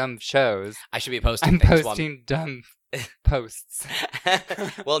all your dumb shows, I should be posting I'm things posting dumb posts.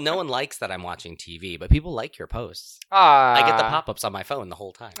 Well, no one likes that I'm watching TV, but people like your posts. I get the pop-ups on my phone the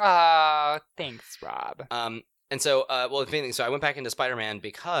whole time. Thanks, Rob. And so, the thing, so I went back into Spider-Man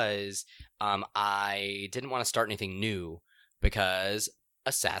because I didn't want to start anything new because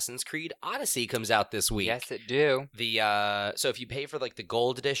Assassin's Creed Odyssey comes out this week. Yes, it do. So if you pay for like the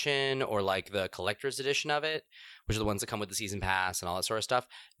gold edition or like the collector's edition of it, which are the ones that come with the season pass and all that sort of stuff,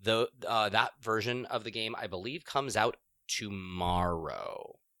 that version of the game I believe comes out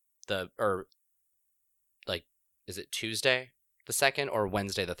tomorrow. Is it Tuesday the 2nd or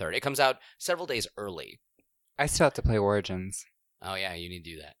Wednesday the 3rd? It comes out several days early. I still have to play Origins. Oh yeah, you need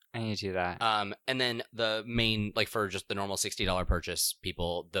to do that. I need to do that. And then the main, like for just the normal $60 purchase,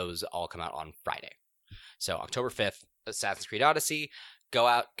 people, those all come out on Friday. So October 5th, Assassin's Creed Odyssey. Go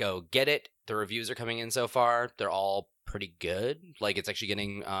out, go get it. The reviews are coming in so far. They're all pretty good. Like it's actually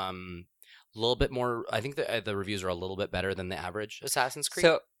getting a little bit more. I think the reviews are a little bit better than the average Assassin's Creed.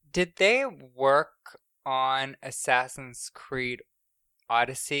 So did they work on Assassin's Creed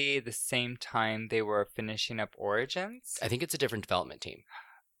Odyssey the same time they were finishing up Origins? I think it's a different development team.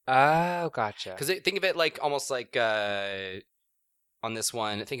 Oh, gotcha. Because think of it like almost like on this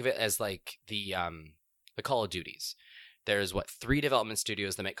one, think of it as like the Call of Duties. There's 3 development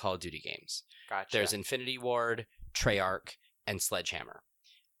studios that make Call of Duty games. Gotcha. There's Infinity Ward, Treyarch, and Sledgehammer.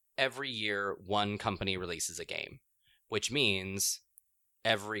 Every year, one company releases a game, which means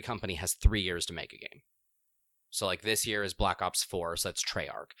every company has 3 years to make a game. So like this year is Black Ops 4, so that's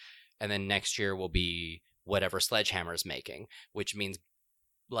Treyarch. And then next year will be whatever Sledgehammer is making, which means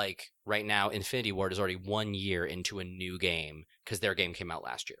like right now Infinity Ward is already 1 year into a new game because their game came out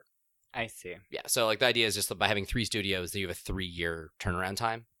last year. I see. Yeah, so like the idea is just that by having 3 studios, that you have a 3-year turnaround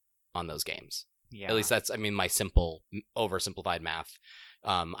time on those games. Yeah. At least that's, I mean, my simple, oversimplified math.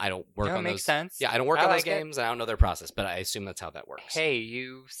 I don't work on those. Makes sense. Yeah, I don't work on those games. I don't know their process, but I assume that's how that works. Hey,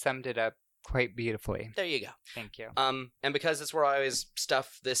 you summed it up quite beautifully. There you go. Thank you. And because it's where I always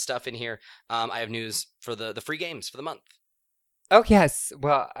stuff this stuff in here, I have news for the free games for the month. Oh yes.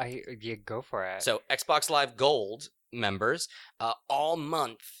 Well, you go for it. So Xbox Live Gold members, all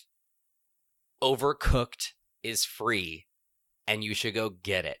month, Overcooked is free, and you should go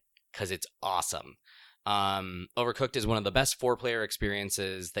get it because it's awesome. Overcooked is one of the best 4-player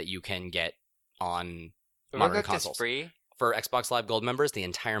experiences that you can get on modern consoles. Is free for Xbox Live Gold members the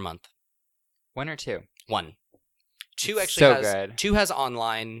entire month. 1 or 2? 1. 2 it's actually so has good. 2 has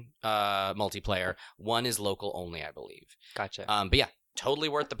online multiplayer. 1 is local only, I believe. Gotcha. But yeah, totally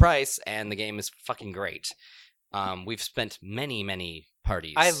worth the price, and the game is fucking great. We've spent many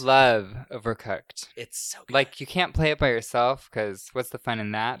parties. I love Overcooked. It's so good. Like you can't play it by yourself because what's the fun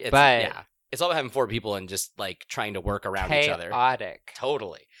in that? It's, but yeah, it's all about having 4 people and just like trying to work around each other. Chaotic.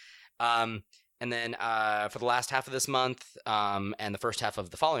 Totally. And then for the last half of this month and the first half of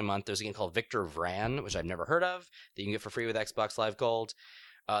the following month, there's a game called Victor Vran, which I've never heard of, that you can get for free with Xbox Live Gold.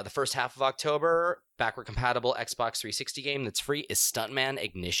 The first half of October, backward-compatible Xbox 360 game that's free is Stuntman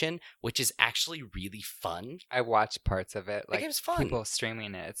Ignition, which is actually really fun. I watched parts of it. Like game's fun. People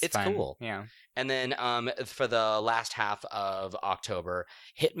streaming it. It's fun. Cool. Yeah. And then for the last half of October,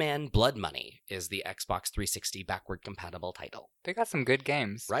 Hitman Blood Money is the Xbox 360 backward-compatible title. They got some good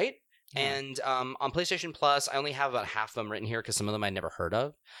games. Right? Yeah. And on PlayStation Plus, I only have about half of them written here because some of them I never heard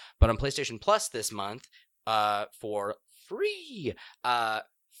of. But on PlayStation Plus this month, for free,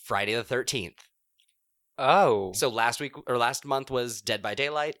 Friday the 13th. Oh. So last month was Dead by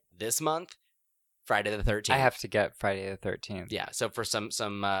Daylight. This month, Friday the 13th. I have to get Friday the 13th. Yeah, so for some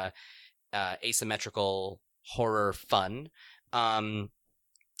asymmetrical horror fun. And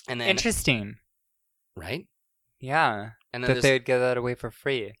then Interesting. Right? Yeah. And then that they would give that away for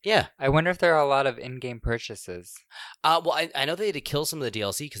free. Yeah. I wonder if there are a lot of in-game purchases. Well, I know they had to kill some of the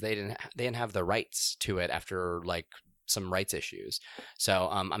DLC because they didn't have the rights to it after like some rights issues. So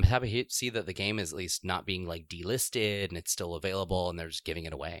I'm happy to see that the game is at least not being like delisted and it's still available and they're just giving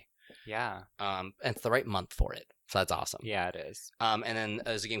it away. Yeah. And it's the right month for it. So that's awesome. Yeah, it is. And then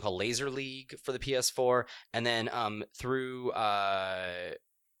there's a game called Laser League for the PS4. And then through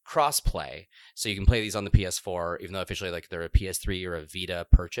crossplay, so you can play these on the PS4, even though officially like they're a PS3 or a Vita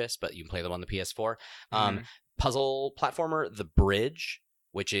purchase, but you can play them on the PS4. Puzzle platformer The Bridge,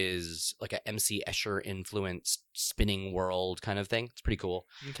 which is like a MC Escher influenced spinning world kind of thing. It's pretty cool.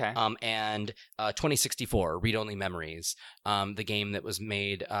 Okay. And 2064 Read Only Memories, the game that was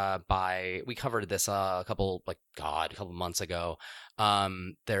made by, we covered this a couple months ago.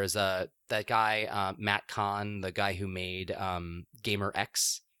 There's that guy Matt Kahn, the guy who made Gamer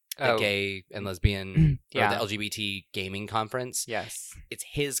X, the gay and lesbian or the LGBT gaming conference. Yes. It's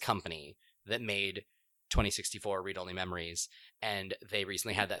his company that made 2064 Read Only Memories, and they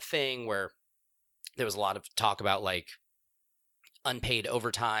recently had that thing where there was a lot of talk about like unpaid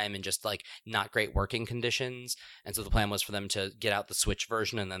overtime and just like not great working conditions. And so the plan was for them to get out the Switch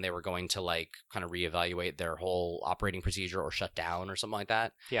version, and then they were going to like kind of reevaluate their whole operating procedure or shut down or something like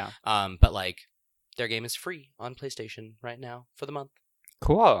that. Yeah. But like their game is free on PlayStation right now for the month.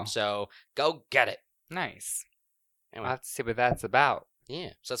 Cool. So go get it. Nice. Anyway. I'll have to see what that's about.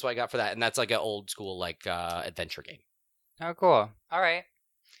 Yeah. So that's what I got for that. And that's like an old school like adventure game. Oh, cool. All right.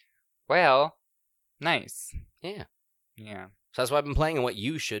 Well, nice. Yeah. Yeah. So that's what I've been playing and what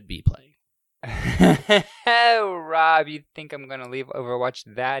you should be playing. Oh, Rob, you think I'm going to leave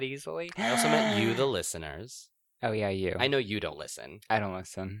Overwatch that easily? I also meant you, the listeners. Oh, yeah, you. I know you don't listen. I don't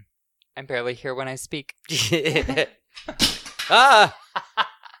listen. I'm barely here when I speak. Ah!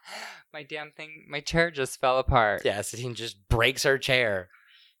 My damn thing, my chair just fell apart. Yeah, Satine just breaks her chair.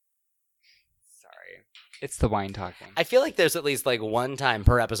 Sorry. It's the wine talking. I feel like there's at least like one time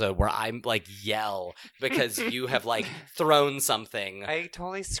per episode where I'm like yell because you have like thrown something. I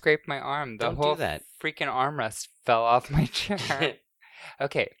totally scraped my arm. The Don't do whole that. freaking armrest fell off my chair.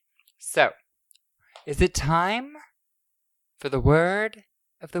 Okay, so is it time for the word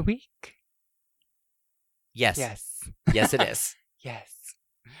of the week? Yes. Yes. Yes, it is. Yes.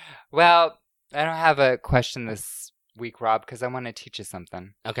 Well, I don't have a question this week, Rob, because I want to teach you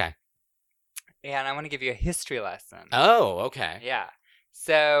something. Okay. And I want to give you a history lesson. Oh, okay. Yeah.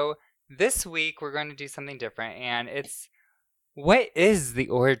 So this week we're going to do something different, and it's what is the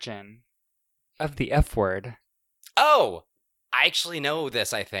origin of the F word? Oh, I actually know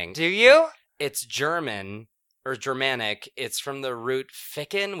this, I think. Do you? It's German or Germanic. It's from the root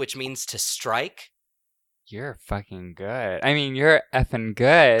ficken, which means to strike. You're fucking good. I mean, you're effing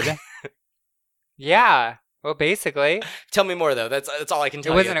good. Yeah. Well, basically. Tell me more, though. That's all I can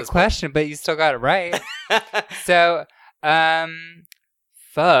tell It you. wasn't a question, but you still got it right. So,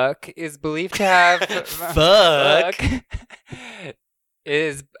 fuck is believed to have... Fuck.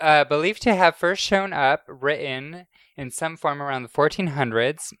 is believed to have first shown up written in some form around the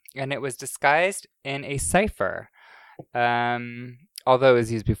 1400s, and it was disguised in a cipher, although it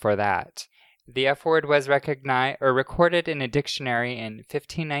was used before that. The F word was recognized or recorded in a dictionary in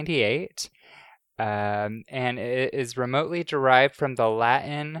 1598, and it is remotely derived from the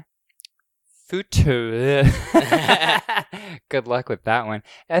Latin future. Good luck with that one.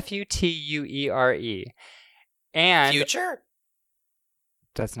 Futuere. And Future?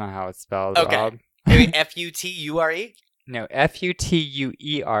 that's not how it's spelled. Okay. Rob. Maybe Future? No,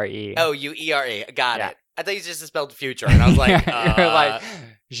 Futuere. Oh, Uere. Got Yeah. it. I thought you just spelled future, and I was like, You're like,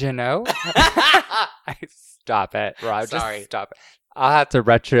 je know? Stop it, Rob. Sorry. Just stop it. I'll have to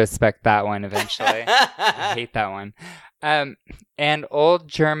retrospect that one eventually. I hate that one. And Old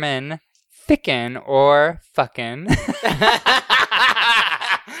German ficken or fucking.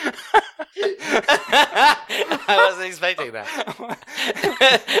 I wasn't expecting that.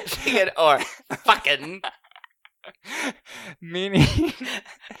 Ficken or fucking. Meaning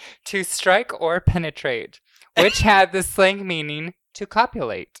to strike or penetrate, which had the slang meaning to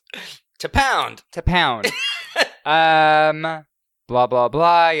copulate. To pound. To pound. Blah, blah,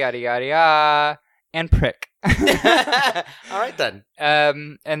 blah, yada, yada, yada, and prick. All right, then.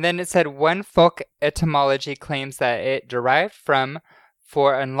 And then it said one folk etymology claims that it derived from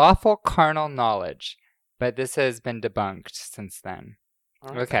for unlawful carnal knowledge, but this has been debunked since then. All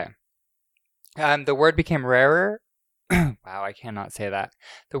right, Okay. The word became rarer. Wow, I cannot say that.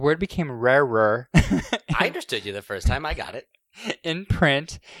 The word became rarer. I understood you the first time. I got it. In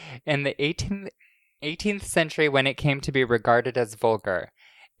print in the 18th century when it came to be regarded as vulgar.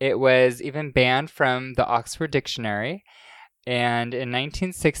 It was even banned from the Oxford Dictionary. And in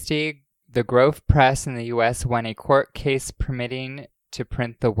 1960, the Grove Press in the U.S. won a court case permitting to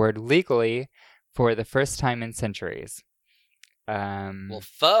print the word legally for the first time in centuries. Well,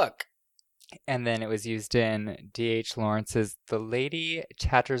 fuck. And then it was used in D.H. Lawrence's The Lady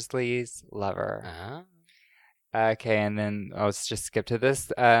Chatterley's Lover. Uh-huh. Okay, and then I'll just skip to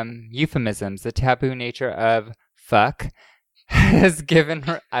this. Euphemisms. The taboo nature of fuck has given...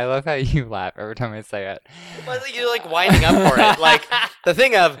 I love how you laugh every time I say it. Well, you're like winding up for it. Like the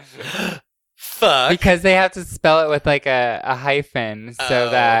thing of fuck. Because they have to spell it with like a hyphen so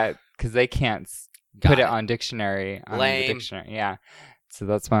that... Because they can't put it on dictionary. On Lame. the dictionary, yeah. So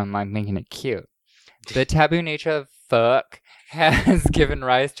that's why I'm like making it cute. The taboo nature of fuck has given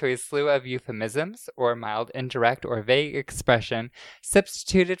rise to a slew of euphemisms or mild, indirect, or vague expression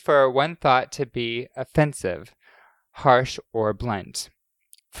substituted for one thought to be offensive, harsh, or blunt.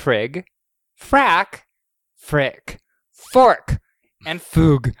 Frig, frack, frick, fork, and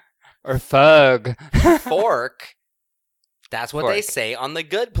foog, or fug. Fork. That's what they Fork. say on The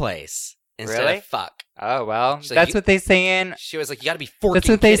Good Place instead Really? of fuck. Oh, well, She's like, that's what they say in... She was like, you got to be forking That's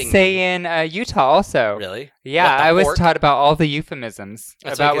what they kidding say me. in Utah also. Really? Yeah, What the I was fork? taught about all the euphemisms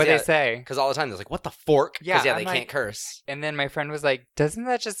That's about right, what 'cause, they say. Because all the time, there's like, what the fork? Yeah, Because, I'm they like- can't curse. And then my friend was like, doesn't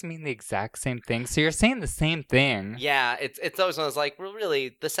that just mean the exact same thing? So you're saying the same thing. Yeah, it's always one of those like, well,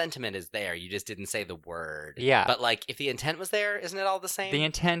 really, the sentiment is there. You just didn't say the word. Yeah. But like, if the intent was there, isn't it all the same? The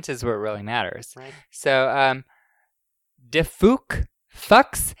intent is what really matters. Right. So, defook,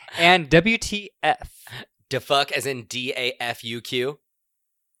 fucks, and WTF. Defuck as in DAFUQ.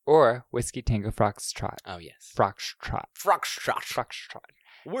 Or Whiskey Tango Foxtrot. Oh yes. Foxtrot. Foxtrot. Foxtrot.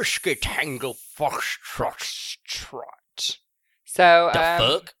 Whiskey Tango Foxtrot. Foxtrot. So,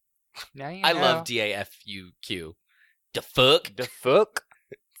 Defuck. now you I know. love DAFUQ. Defuck. Defook.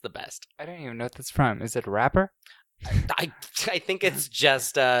 It's the best. I don't even know what that's from. Is it a rapper? I think it's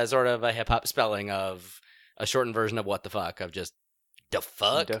just sort of a hip hop spelling of a shortened version of what the fuck of just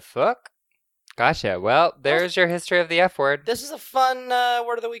defuck. Defook? Gotcha. Well, there's your history of the F word. This is a fun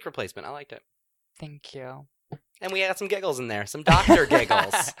word of the week replacement. I liked it, Thank you. and we had some giggles in there, some doctor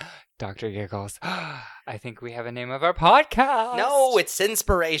giggles. Dr. Giggles. I think we have a name of our podcast. No, it's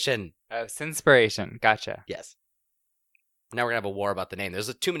inspiration. Oh, Sinspiration. Gotcha. Yes. Now we're gonna have a war about the name.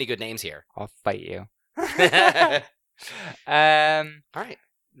 There's too many good names here. I'll fight you. All right.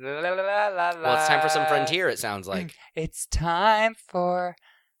 La, la, la, la, Well, it's time for some frontier. It sounds like. It's time for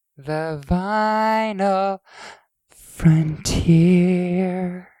the vinyl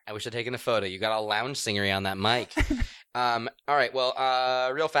frontier. I wish I'd taken a photo. You got all lounge singery on that mic. All right. Well,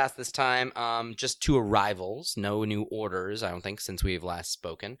 real fast this time. Just 2 arrivals. No new orders, I don't think, since we've last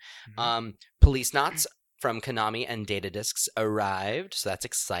spoken. Police Knots from Konami and Data Discs arrived, so that's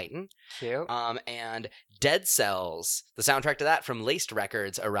exciting. Cute. And Dead Cells, the soundtrack to that from Laced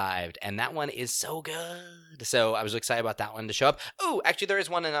Records, arrived, and that one is so good. So I was excited about that one to show up. Oh, actually, there is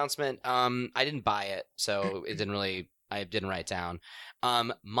one announcement. I didn't buy it, so it didn't really. I didn't write it down.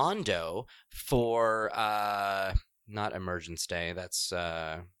 Mondo for not Emergence Day. That's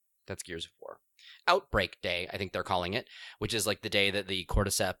Gears of War. Outbreak Day, I think they're calling it, which is like the day that the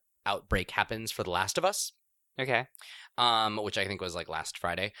Cordyceps outbreak happens for The Last of Us. Okay. Which I think was like last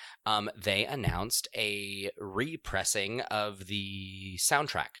Friday. They announced a repressing of the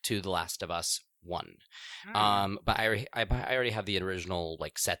soundtrack to The Last of Us 1. But I already have the original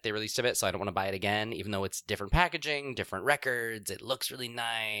like set they released of it, so I don't want to buy it again, even though it's different packaging, different records. It looks really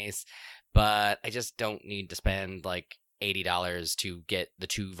nice, but I just don't need to spend like $80 to get the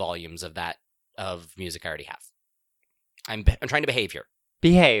 2 volumes of that of music I already have. I'm trying to behave here.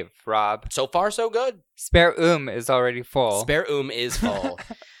 Behave, Rob. So far, so good. Spare is already full. Spare is full.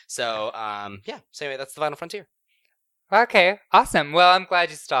 So, yeah. So anyway, that's the Final Frontier. Okay, awesome. Well, I'm glad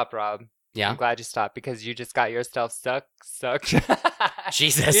you stopped, Rob. Yeah. I'm glad you stopped because you just got yourself sucked.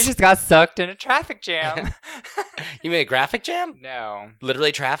 Jesus. You just got sucked in a traffic jam. You made a graphic jam? No.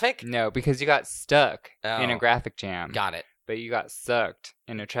 Literally traffic? No, because you got stuck in a Oh. graphic jam. Got it. But you got sucked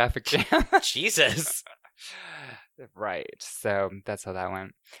in a traffic jam. Jesus. Right. So that's how that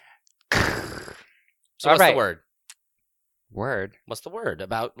went. So All what's right. the word? Word. What's the word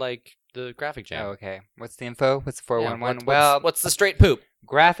about like the graphic jam? Oh, okay. What's the info? What's the Yeah, 411? what's- what's the straight poop?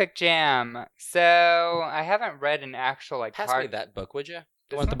 graphic jam. So I haven't read an actual like Pass hard. me that book, would you? The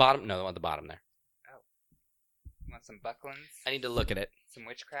This one at the one? bottom? No, the one at the bottom there. You want some bucklins? I need to look at it. Some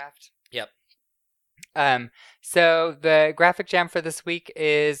witchcraft. Yep. So the graphic jam for this week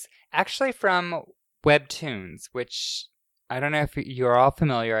is actually from Webtoons, which I don't know if you're all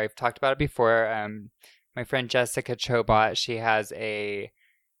familiar. I've talked about it before. My friend Jessica Chobot, she has a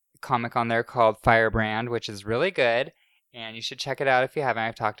comic on there called Firebrand, which is really good, and you should check it out if you haven't.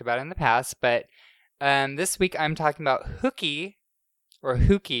 I've talked about it in the past, but this week I'm talking about Hooky, or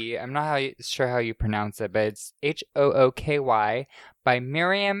Hooky. I'm not sure how you pronounce it, but it's Hooky by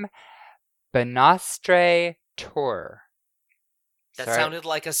Miriam Benastre Tor. That Sorry. sounded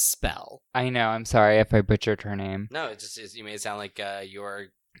like a spell. I know. I'm sorry if I butchered her name. No, it just you made it sound like your.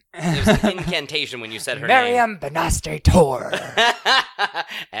 It was an incantation when you said her name. Miriam Benastre Tor.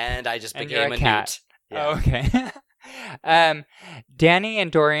 And I just And became you're a a cat. newt. Yeah. Oh, okay. Danny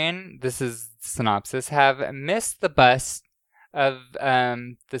and Dorian, this is the synopsis, have missed the bus of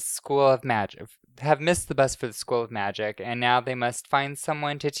the School of Magic. Have missed the bus for the School of Magic, and now they must find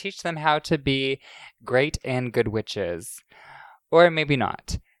someone to teach them how to be great and good witches. Or maybe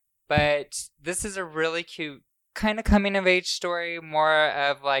not. But this is a really cute kind of coming of age story, more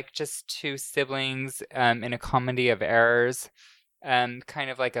of like just 2 siblings in a comedy of errors. Kind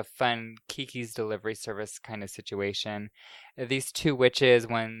of like a fun Kiki's Delivery Service kind of situation. These 2 witches,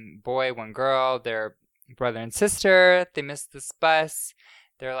 one boy, one girl, they're brother and sister. They missed this bus.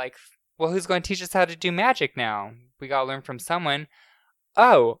 They're like well, who's going to teach us how to do magic now? We got to learn from someone.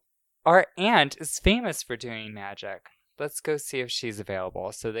 Oh, our aunt is famous for doing magic. Let's go see if she's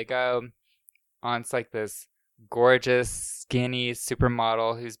available. So they go on. It's like this gorgeous, skinny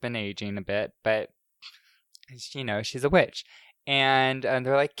supermodel who's been aging a bit, but, she's a witch. And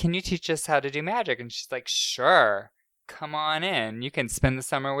they're like, can you teach us how to do magic? And she's like, sure. Come on in. You can spend the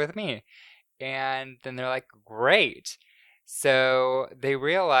summer with me. And then they're like, great. So they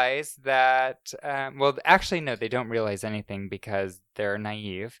realize that, well, actually, no, they don't realize anything because they're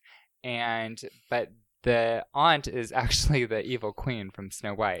naive. But the aunt is actually the evil queen from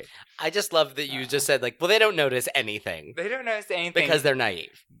Snow White. I just love that you just said, like, well, they don't notice anything. They don't notice anything. Because they're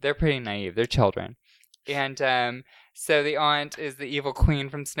naive. They're pretty naive. They're children. And so the aunt is the evil queen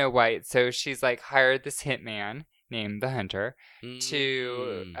from Snow White. So she's like hired this hitman named the Hunter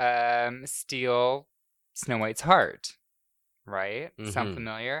to steal Snow White's heart. Right? Mm-hmm. Sound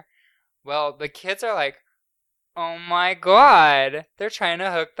familiar? Well, the kids are like, oh my god, they're trying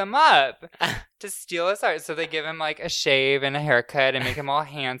to hook them up to steal his heart. So they give him like a shave and a haircut and make him all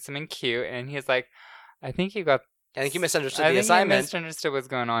handsome and cute. And he's like, I think you misunderstood the assignment. I misunderstood what's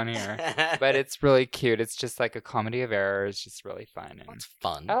going on here. But it's really cute. It's just like a comedy of errors. It's just really fun. And it's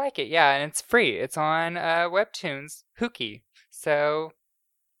fun. I like it. Yeah, and it's free. It's on Webtoons, Hookie. So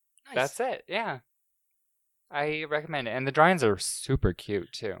That's it. Yeah. I recommend it. And the drawings are super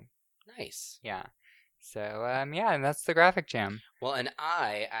cute, too. Nice. Yeah. So, and that's the Graphic Jam. Well, and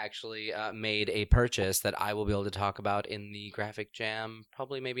I actually made a purchase that I will be able to talk about in the Graphic Jam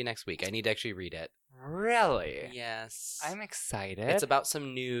probably maybe next week. I need to actually read it. Really? Yes. I'm excited. It's about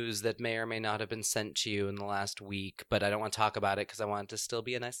some news that may or may not have been sent to you in the last week, but I don't want to talk about it because I want it to still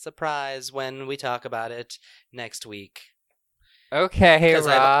be a nice surprise when we talk about it next week. Okay, because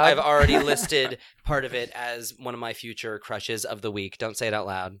Rob. I've already listed part of it as one of my future crushes of the week. Don't say it out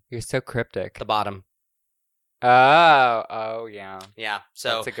loud. You're so cryptic. The bottom. Oh, yeah. Yeah,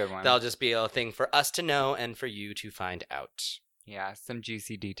 so that's a good one. That'll just be a thing for us to know and for you to find out. Yeah, some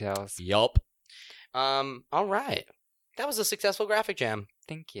juicy details. Yup. All right. That was a successful Graphic Jam.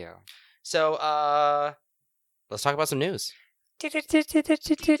 Thank you. So, let's talk about some news.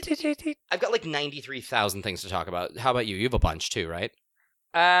 I've got like 93,000 things to talk about. How about you? You have a bunch too, right?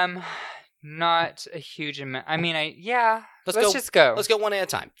 Not a huge amount. I mean, Let's just go. Let's go one at a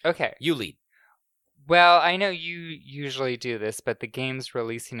time. Okay. You lead. Well, I know you usually do this, but the game's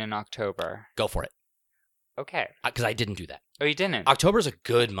releasing in October. Go for it. Okay. Because I didn't do that. Oh, you didn't? October's a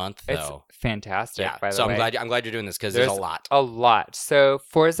good month, though. It's fantastic, yeah, by the so way. I'm glad you're doing this because there's a lot. A lot. So,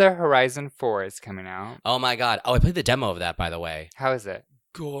 Forza Horizon 4 is coming out. Oh, my God. Oh, I played the demo of that, by the way. How is it?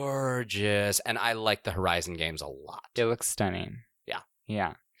 Gorgeous. And I like the Horizon games a lot. It looks stunning. Yeah.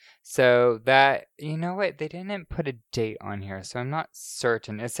 Yeah. So, that, you know what? They didn't put a date on here, so I'm not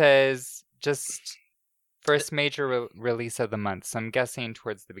certain. It says just first major release of the month, so I'm guessing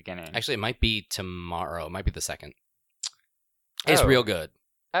towards the beginning. Actually, it might be tomorrow. It might be the 2nd. It's real good.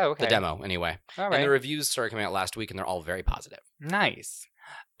 Oh, okay. The demo, anyway. All right. And the reviews started coming out last week, and they're all very positive. Nice.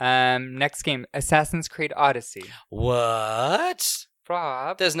 Next game, Assassin's Creed Odyssey. What?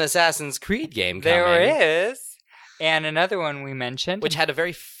 Rob. There's an Assassin's Creed game coming. There is. And another one we mentioned. Which had a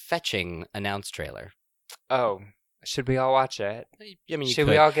very fetching announced trailer. Oh. Should we all watch it? I mean, Should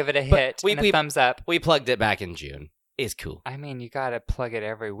we all give it a hit and a thumbs up? We plugged it back in June. It's cool. I mean, you gotta plug it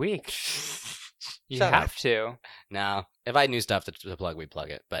every week. You Shut have up. to. No. If I had new stuff to plug, we'd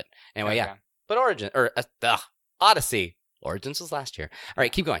plug it. But anyway, Okay. yeah. But Odyssey. Origins was last year. All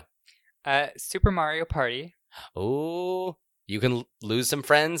right, keep going. Super Mario Party. Oh, you can lose some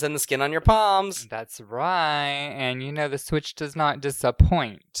friends and the skin on your palms. That's right. And you know the Switch does not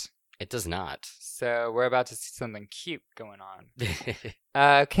disappoint. It does not. So we're about to see something cute going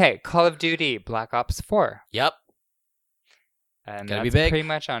on. Okay, Call of Duty Black Ops 4. Yep. And Gotta that's be big. pretty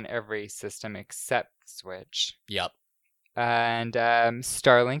much on every system except Switch. Yep. And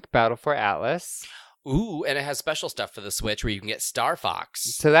Starlink Battle for Atlas. Ooh, and it has special stuff for the Switch where you can get Star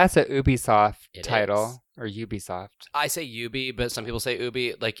Fox. So that's a Ubisoft It title. is. Or Ubisoft. I say Ubi, but some people say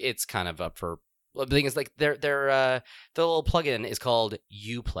Ubi. Like, it's kind of up for... Well, the thing is, like, their little plugin is called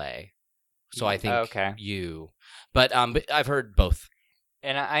Uplay. So I think you. But I've heard both.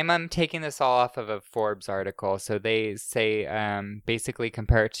 And I'm taking this all off of a Forbes article. So they say basically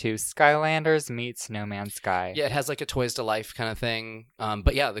compare it to Skylanders meets No Man's Sky. Yeah, it has like a Toys to Life kind of thing.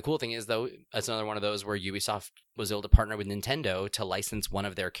 But yeah, the cool thing is, though, it's another one of those where Ubisoft was able to partner with Nintendo to license one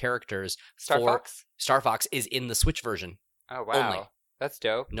of their characters. Star Fox? Star Fox is in the Switch version. Oh, wow. Only. That's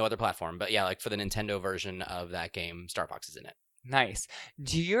dope. No other platform. But yeah, like for the Nintendo version of that game, Star Fox is in it. Nice.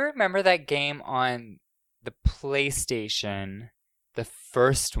 Do you remember that game on the PlayStation the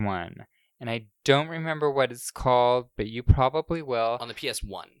first one. And I don't remember what it's called, but you probably will. On the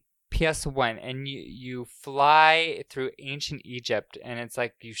PS1. PS1, and you fly through ancient Egypt, and it's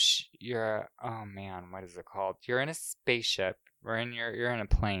like you're oh man, what is it called? You're in a spaceship, or you're in a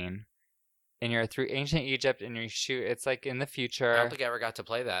plane, and you're through ancient Egypt, and you shoot. It's like in the future. I don't think I ever got to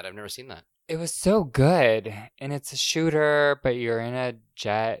play that. I've never seen that. It was so good, and it's a shooter, but you're in a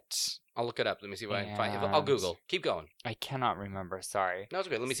jet. I'll look it up. Let me see what I can find. I'll Google. Keep going. I cannot remember. Sorry. No, it's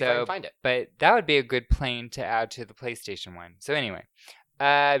okay. Let me see if I can find it. But that would be a good plane to add to the PlayStation one. So anyway.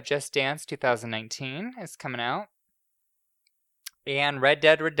 Just Dance 2019 is coming out. And Red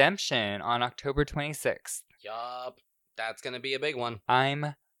Dead Redemption on October 26th. Yup. That's going to be a big one.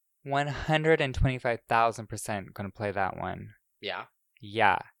 I'm 125,000% going to play that one. Yeah?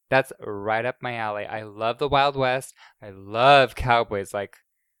 Yeah. That's right up my alley. I love the Wild West. I love cowboys. Like,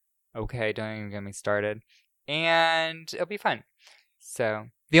 okay, don't even get me started. And it'll be fun. So,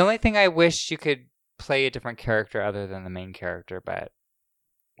 the only thing I wish you could play a different character other than the main character, but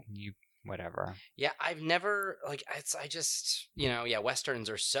whatever. Yeah, I've never I just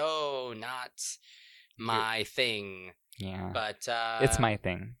westerns are so not my thing. Yeah, but it's my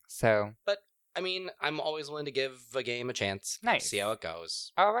thing. So, but I mean, I'm always willing to give a game a chance. Nice. See how it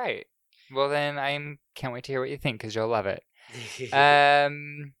goes. All right. Well, then can't wait to hear what you think because you'll love it.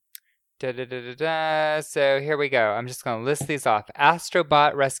 So here we go. I'm just gonna list these off.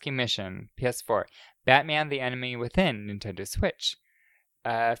 Astrobot Rescue Mission, PS4. Batman: The Enemy Within, Nintendo Switch.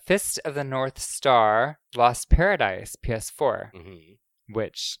 Fist of the North Star, Lost Paradise, PS4,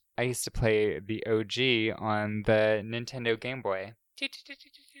 which I used to play the OG on the Nintendo Game Boy.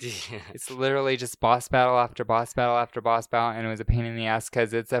 It's literally just boss battle after boss battle after boss battle, and it was a pain in the ass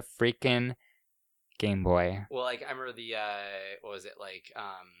because it's a freaking Game Boy. Well, I remember the, what was it,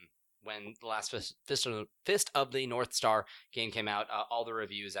 when the last Fist of the North Star game came out, all the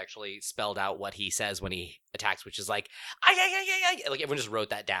reviews actually spelled out what he says when he attacks, which is like, ay. Like, everyone just wrote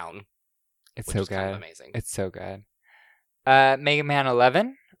that down. It's so good. Kind of amazing. It's so good. Mega Man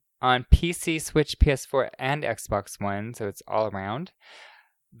 11 on PC, Switch, PS4, and Xbox One, so it's all around.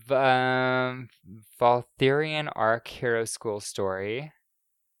 Valtherian Arc Hero School Story,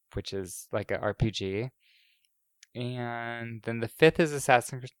 which is like an RPG. And then the 5th is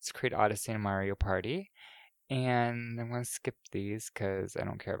Assassin's Creed Odyssey and Mario Party. And I'm going to skip these because I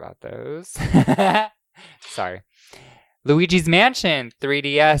don't care about those. Sorry. Luigi's Mansion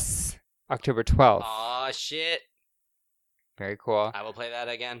 3DS, October 12th. Aw, shit. Very cool. I will play that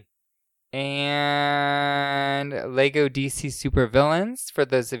again. And Lego DC Super Villains, for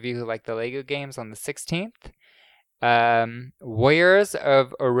those of you who like the Lego games, on the 16th. Warriors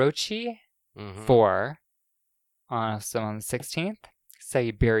of Orochi 4. Also on the 16th.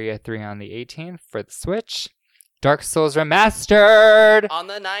 Siberia 3 on the 18th for the Switch. Dark Souls Remastered! On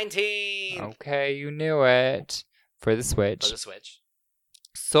the 19th! Okay, you knew it. For the Switch. For the Switch.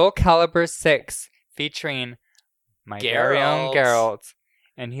 Soul Calibur 6 featuring my very own Geralt.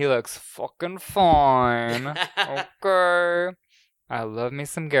 And he looks fucking fine. Okay. I love me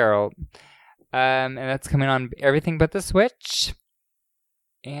some Geralt. And that's coming on everything but the Switch.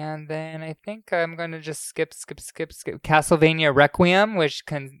 And then I think I'm going to just skip. Castlevania Requiem, which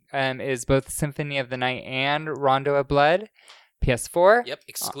is both Symphony of the Night and Rondo of Blood. PS4. Yep,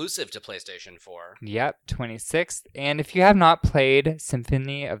 exclusive to PlayStation 4. Yep, 26th. And if you have not played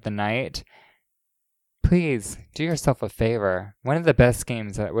Symphony of the Night, please do yourself a favor. One of the best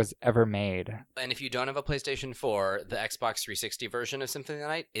games that was ever made. And if you don't have a PlayStation 4, the Xbox 360 version of Symphony of the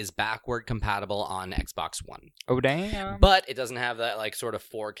Night is backward compatible on Xbox One. Oh, damn. But it doesn't have that sort of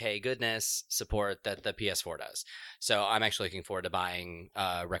 4K goodness support that the PS4 does. So I'm actually looking forward to buying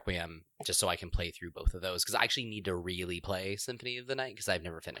Requiem just so I can play through both of those, because I actually need to really play Symphony of the Night because I've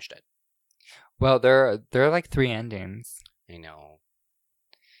never finished it. Well, there are like 3 endings. I know.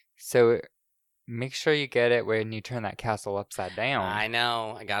 So make sure you get it when you turn that castle upside down. I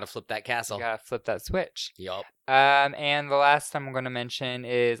know. I gotta flip that castle. You gotta flip that switch. Yup. And the last I'm going to mention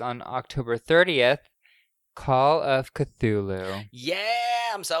is on October 30th, Call of Cthulhu.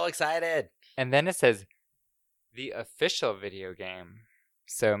 Yeah, I'm so excited. And then it says the official video game.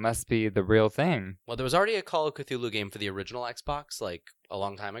 So it must be the real thing. Well, there was already a Call of Cthulhu game for the original Xbox, a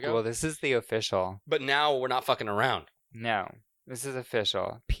long time ago. Well, this is the official. But now we're not fucking around. No. This is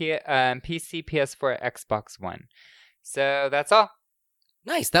official. PC, PS4, Xbox One. So that's all.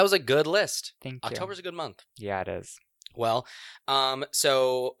 Nice. That was a good list. Thank you. October's a good month. Yeah, it is. Well,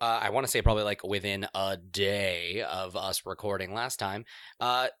 so I want to say probably within a day of us recording last time,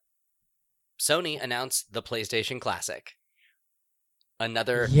 Sony announced the PlayStation Classic.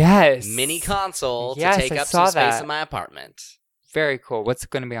 Another mini console to take up some space in my apartment. Very cool. What's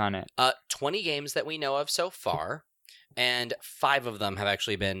going to be on it? 20 games that we know of so far, and 5 of them have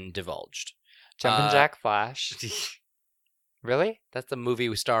actually been divulged. Jumpin' Jack Flash. Really? That's the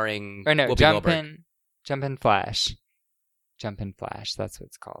movie starring Or no, Whoopi Goldberg. Jumpin' Flash. Jumpin' Flash. That's what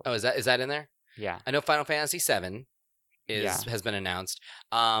it's called. Oh, is that in there? Yeah. I know Final Fantasy VII has been announced.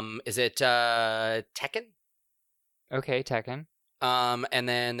 Is it Tekken? Okay, Tekken. And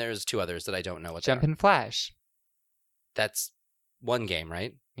then there's 2 others that I don't know what they are. Jumpin' Flash. That's one game,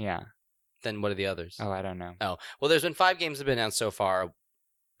 right? Yeah. Then what are the others? Oh, I don't know. Oh, well, there's been 5 games that have been announced so far.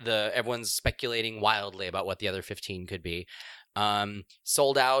 Everyone's speculating wildly about what the other 15 could be.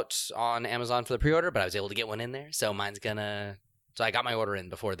 Sold out on Amazon for the pre-order, but I was able to get one in there, so so I got my order in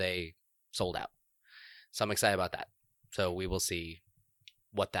before they sold out. So I'm excited about that. So we will see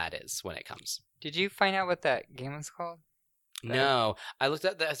what that is when it comes. Did you find out what that game was called? No, I looked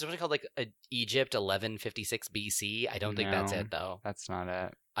at there's something called like Egypt 1156 BC. I don't think that's it though. That's not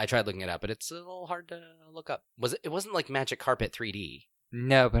it. I tried looking it up, but it's a little hard to look up. It wasn't like Magic Carpet 3D.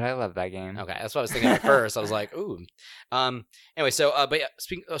 No, but I love that game. Okay, that's what I was thinking at first. I was like, ooh. Anyway, so but yeah,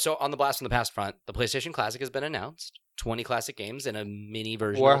 so on the Blast from the Past front, the PlayStation Classic has been announced. 20 classic games and a mini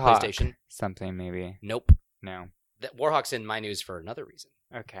version of Warhawk. PlayStation. Something maybe. Nope. No. Warhawk's in my news for another reason.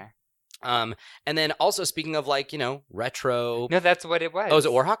 Okay. And then also speaking of like, retro. No, that's what it was. Oh, is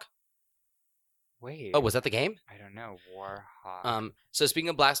it Warhawk? Wait. Oh, was that the game? I don't know. Warhawk. So speaking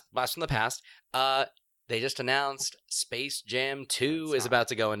of Blast from the Past, they just announced Space Jam 2 is about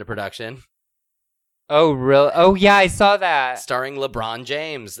to go into production. Oh, really? Oh, yeah, I saw that. Starring LeBron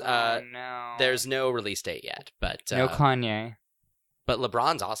James. No. There's no release date yet, but no Kanye. But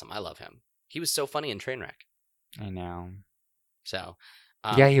LeBron's awesome. I love him. He was so funny in Trainwreck. I know. So,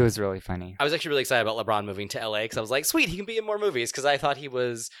 yeah, he was really funny. I was actually really excited about LeBron moving to LA because I was like, sweet, he can be in more movies because I thought he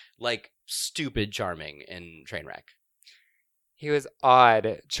was like stupid charming in Trainwreck. He was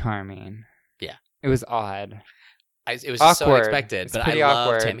odd charming. Yeah. It was odd. It was just so unexpected, but I loved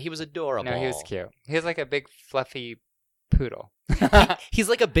awkward. him. He was adorable. No, he was cute. He was like a big fluffy poodle. He's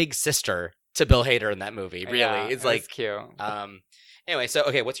like a big sister to Bill Hader in that movie. Really, yeah, it's like cute. Anyway, so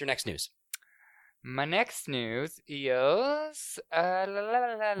okay, what's your next news? My next news is Oh,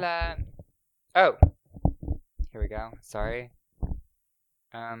 here we go. Sorry.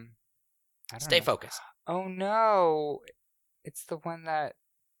 Stay focused. Oh no, it's the one that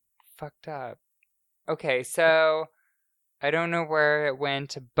fucked up. Okay, so I don't know where it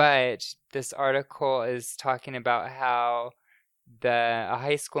went, but this article is talking about how a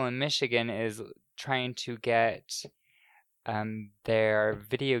high school in Michigan is trying to get their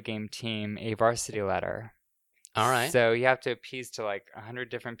video game team a varsity letter. All right. So you have to appease to like 100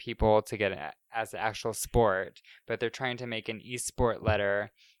 different people to get it as an actual sport, but they're trying to make an e-sport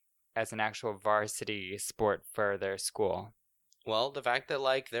letter as an actual varsity sport for their school. Well, the fact that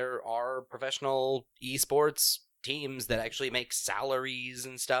like there are professional esports teams that actually make salaries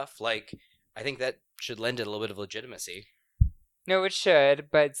and stuff, like I think that should lend it a little bit of legitimacy. No, it should,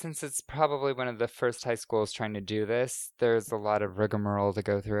 but since it's probably one of the first high schools trying to do this, there's a lot of rigmarole to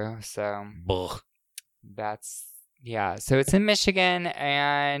go through. So so it's in Michigan,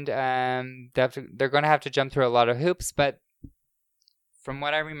 and they're going to have to jump through a lot of hoops. But from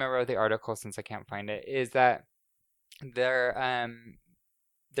what I remember of the article, since I can't find it, is that they're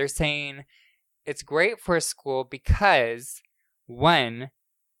saying it's great for a school because one,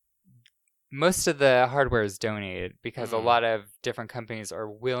 most of the hardware is donated because a lot of different companies are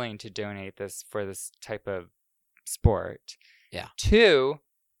willing to donate this for this type of sport. Yeah. 2,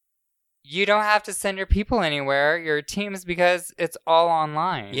 you don't have to send your people anywhere, your teams, because it's all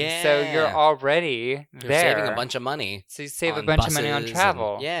online. Yeah. So you're already there. You're saving a bunch of money. So you save a bunch of money on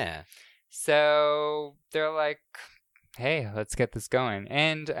travel. Yeah. So they're like, hey, let's get this going.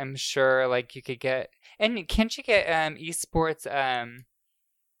 And I'm sure like you could get, and can't you get esports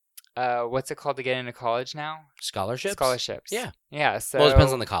what's it called to get into college now? Scholarships? Yeah. Yeah, so well, it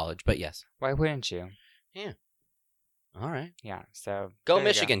depends on the college, but yes. Why wouldn't you? Yeah. All right. Yeah, so Go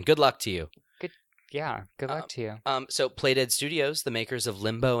Michigan. Good luck to you. Good luck to you. So Playdead Studios, the makers of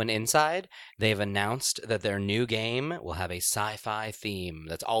Limbo and Inside, they've announced that their new game will have a sci-fi theme.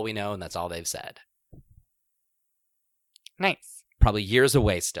 That's all we know, and that's all they've said. Nice. Probably years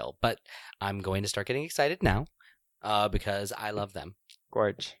away still, but I'm going to start getting excited now because I love them.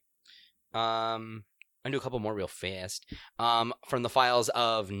 Gorge. I'm going to do a couple more real fast. From the files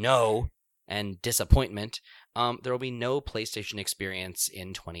of No and Disappointment, there will be no PlayStation Experience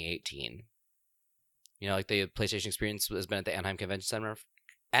in 2018. You know, like the PlayStation Experience has been at the Anaheim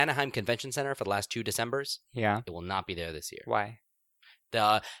Convention Center for the last 2 Decembers. Yeah. It will not be there this year. Why?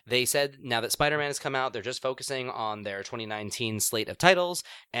 They said now that Spider-Man has come out, they're just focusing on their 2019 slate of titles,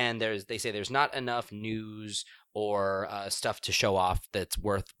 and they say there's not enough news or stuff to show off that's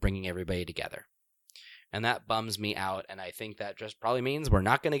worth bringing everybody together. And that bums me out, and I think that just probably means we're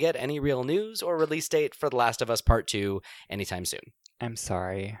not going to get any real news or release date for The Last of Us Part 2 anytime soon. I'm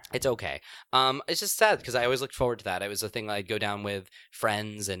sorry. It's okay. It's just sad because I always looked forward to that. It was a thing I'd go down with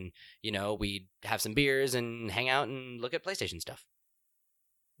friends and, we'd have some beers and hang out and look at PlayStation stuff.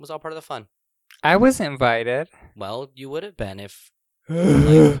 It was all part of the fun. I was invited. Well, you would have been if...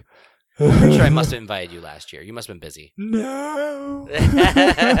 I'm pretty sure I must have invited you last year. You must have been busy. No.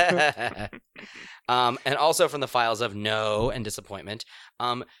 And also from the files of No and Disappointment,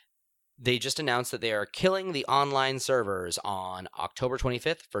 they just announced that they are killing the online servers on October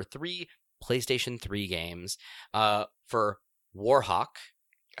 25th for 3 PlayStation 3 games. For Warhawk.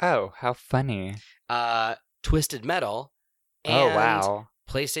 Oh, how funny. Twisted Metal. And Oh, wow.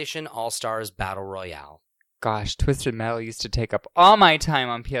 PlayStation All-Stars Battle Royale. Gosh, Twisted Metal used to take up all my time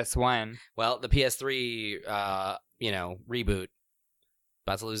on PS1. Well, the PS3, reboot,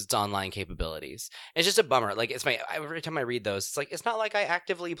 about to lose its online capabilities. It's just a bummer. Like, every time I read those, it's like, it's not like I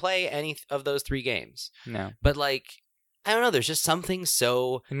actively play any of those 3 games. No. But, like, I don't know, there's just something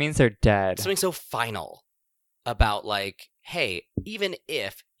so... It means they're dead. Something so final about, like, hey, even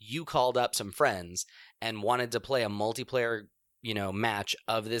if you called up some friends and wanted to play a multiplayer, match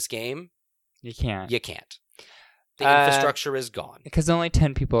of this game... You can't. You can't. The infrastructure is gone. Because only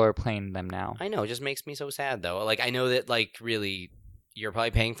 10 people are playing them now. I know. It just makes me so sad, though. Like, I know that, like, really, you're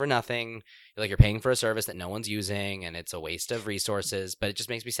probably paying for nothing. Like, you're paying for a service that no one's using, and it's a waste of resources. But it just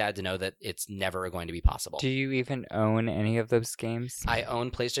makes me sad to know that it's never going to be possible. Do you even own any of those games? I own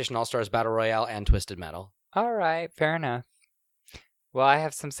PlayStation All-Stars Battle Royale and Twisted Metal. All right. Fair enough. Well, I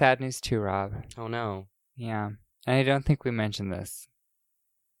have some sad news too, Rob. Oh, no. Yeah. And I don't think we mentioned this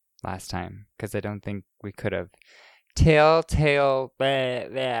last time, because I don't think we could have. Telltale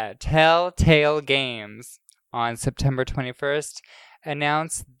Games on September 21st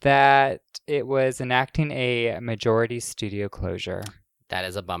announced that it was enacting a majority studio closure. That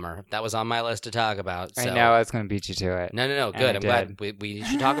is a bummer. That was on my list to talk about. So. I know I was going to beat you to it. No. Good. I'm glad we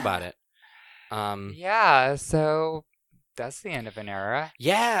should talk about it. Yeah, so that's the end of an era.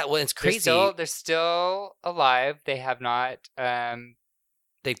 Yeah, well, it's crazy. They're still alive. They have not...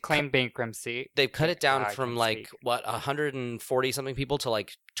 They've claimed bankruptcy. They've cut it down from 140 something people to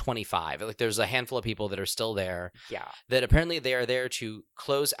 25. Like there's a handful of people that are still there. Yeah. That apparently they are there to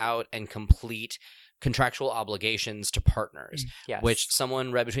close out and complete contractual obligations to partners. Yes. Which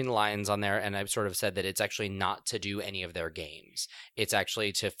someone read between the lines on there, and I've sort of said that it's actually not to do any of their games. It's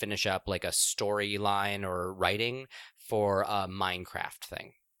actually to finish up like a storyline or writing for a Minecraft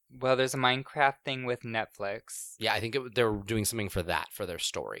thing. Well, there's a Minecraft thing with Netflix. Yeah, I think they're doing something for that, for their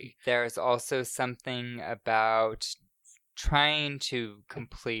story. There's also something about trying to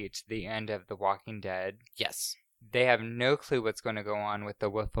complete the end of The Walking Dead. Yes. They have no clue what's going to go on with The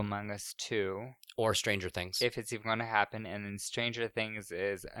Wolf Among Us 2. Or Stranger Things. If it's even going to happen. And then Stranger Things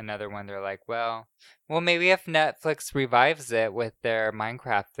is another one. They're like, well, maybe if Netflix revives it with their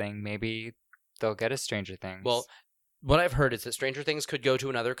Minecraft thing, maybe they'll get a Stranger Things. Well, what I've heard is that Stranger Things could go to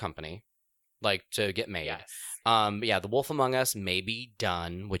another company, to get made. Yes. Yeah, The Wolf Among Us may be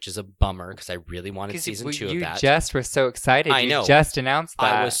done, which is a bummer because I really wanted season 2 of that. You just were so excited. I know. You just announced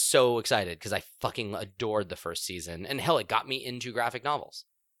that. I was so excited because I fucking adored the first season. And hell, it got me into graphic novels.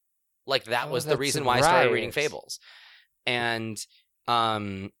 Like, that was the reason why I started reading Fables. And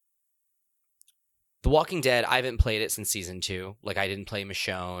The Walking Dead, I haven't played it since season 2. Like, I didn't play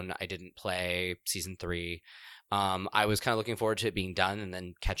Michonne. I didn't play season 3. I was kind of looking forward to it being done and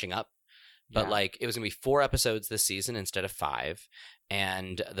then catching up. But, it was going to be 4 episodes this season instead of 5.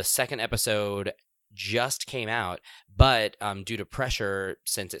 And the second episode just came out. But due to pressure,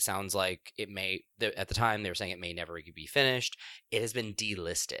 since it sounds like it may... At the time, they were saying it may never be finished. It has been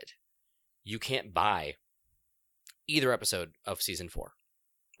delisted. You can't buy either episode of season 4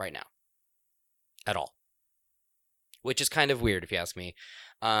 right now. At all. Which is kind of weird, if you ask me.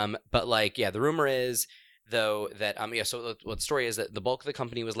 But, the rumor is... though that so what the story is that the bulk of the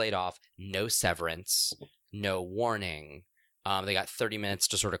company was laid off, no severance, no warning. They got 30 minutes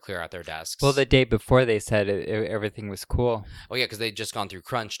to sort of clear out their desks. Well, the day before they said everything was cool. Oh yeah, because they'd just gone through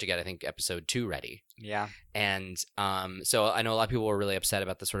crunch to get, I think, episode 2 ready. Yeah. And so I know a lot of people were really upset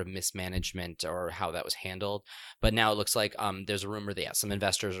about the sort of mismanagement or how that was handled. But now it looks like there's a rumor that some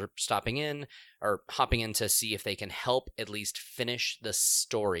investors are hopping in to see if they can help at least finish the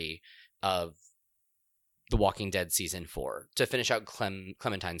story of The Walking Dead season 4 to finish out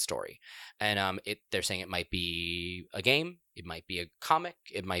Clementine's story, and they're saying it might be a game, it might be a comic,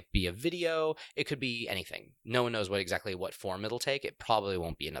 it might be a video, it could be anything. No one knows exactly what form it'll take. It probably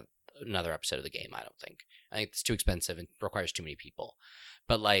won't be another episode of the game. I don't think. I think it's too expensive and requires too many people.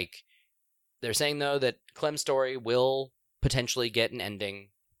 But like, they're saying though that Clem's story will potentially get an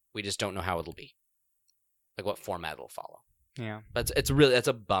ending. We just don't know how it'll be, like what format it'll follow. Yeah, but that's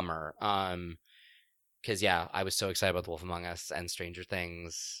a bummer. Because, yeah, I was so excited about The Wolf Among Us and Stranger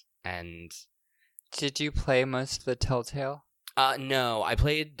Things. And did you play most of the Telltale? No, I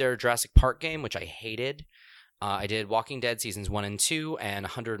played their Jurassic Park game, which I hated. I did Walking Dead seasons 1 and 2 and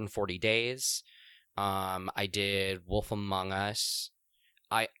 140 Days. I did Wolf Among Us.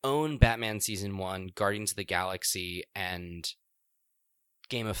 I own Batman season 1, Guardians of the Galaxy, and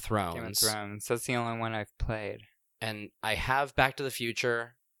Game of Thrones. Game of Thrones. That's the only one I've played. And I have Back to the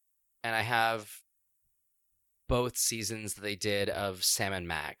Future, and I have both seasons that they did of Sam &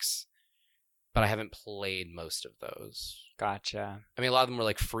 Max, but I haven't played most of those. Gotcha. I mean, a lot of them were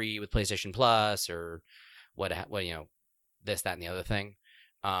like free with PlayStation Plus or what this, that, and the other thing.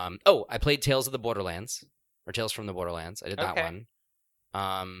 I played Tales of the Borderlands or Tales from the Borderlands. I did that one.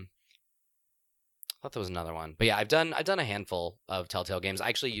 I thought there was another one, but yeah, I've done a handful of Telltale games. I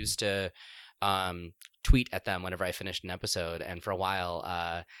actually used to tweet at them whenever I finished an episode, and for a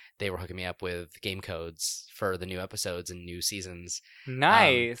while they were hooking me up with game codes for the new episodes and new seasons.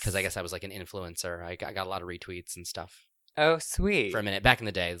 Nice. Because I guess I was like an influencer. I got a lot of retweets and stuff. Oh, sweet. For a minute back in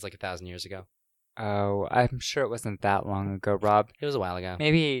the day. It was like 1,000 years ago. Oh, I'm sure it wasn't that long ago, Rob. It was a while ago.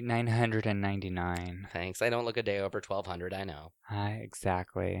 Maybe 999. Thanks. I don't look a day over 1,200. I know.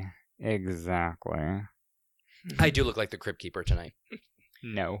 Exactly. I do look like the Crypt Keeper tonight.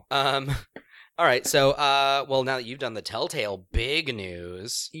 No. All right. So, well, now that you've done the Telltale big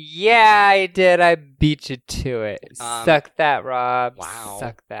news. Yeah, I did. I beat you to it. Suck that, Rob. Wow.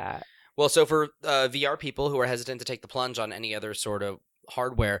 Suck that. Well, so for VR people who are hesitant to take the plunge on any other sort of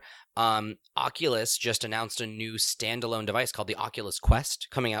hardware, Oculus just announced a new standalone device called the Oculus Quest,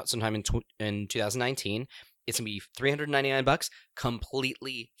 coming out sometime in 2019. It's going to be $399,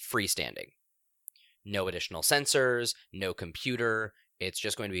 completely freestanding. No additional sensors, no computer. It's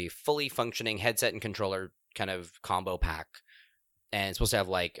just going to be fully functioning headset and controller kind of combo pack. And it's supposed to have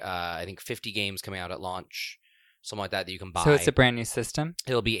I think 50 games coming out at launch, something like that you can buy. So it's a brand new system?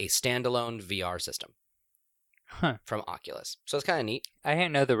 It'll be a standalone VR system. Huh. From Oculus. So it's kind of neat. I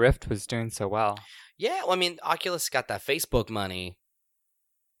didn't know the Rift was doing so well. Yeah, well, I mean, Oculus got that Facebook money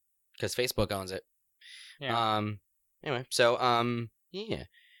because Facebook owns it. Yeah. Anyway, so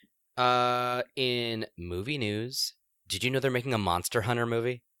yeah. In movie news, did you know they're making a Monster Hunter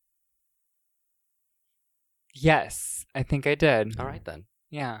movie? Yes, I think I did. All right then.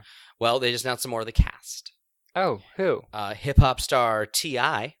 Yeah. Well, they just announced some more of the cast. Oh, who? Hip hop star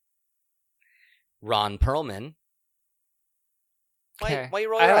T.I., Ron Perlman. Why you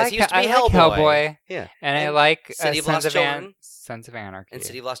roll your eyes? He used to be Hellboy. Yeah. And I like City of Lost Children. Sons of Anarchy. And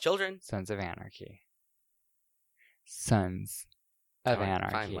City of Lost Children. Sons of Anarchy. Sons of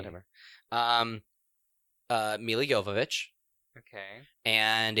Anarchy. Fine, whatever. Mila Jovovich. Okay.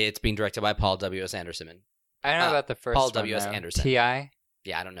 And it's being directed by Paul W.S. Anderson. I don't know about the first Paul one, W.S. though. Anderson. T.I.?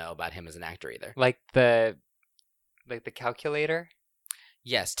 Yeah, I don't know about him as an actor either. Like the calculator?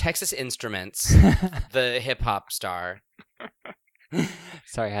 Yes, Texas Instruments, the hip-hop star.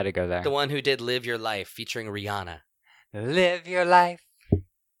 Sorry, I had to go there. The one who did Live Your Life featuring Rihanna. Live your life.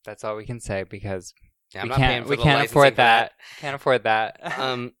 That's all we can say because Yeah, I'm we not can't, paying for we the can't licensing afford for that. Can't afford that.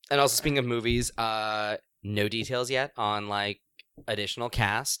 And also, speaking of movies, no details yet on additional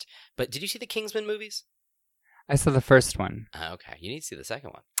cast. But did you see the Kingsman movies? I saw the first one. Okay, you need to see the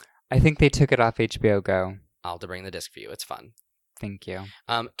second one. I think they took it off HBO Go. I'll have to bring the disc for you. It's fun. Thank you.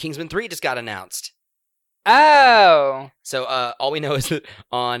 Kingsman 3 just got announced. Oh! So all we know is that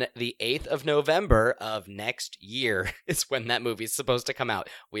on the 8th of November of next year is when that movie's supposed to come out.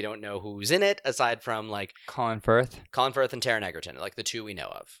 We don't know who's in it, aside from Colin Firth? Colin Firth and Taron Egerton, the two we know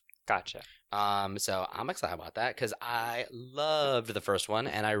of. Gotcha. So I'm excited about that because I loved the first one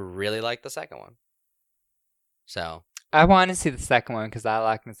and I really liked the second one. So I want to see the second one because I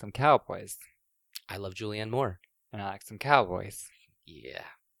like me some cowboys. I love Julianne Moore. And I like some cowboys. Yeah.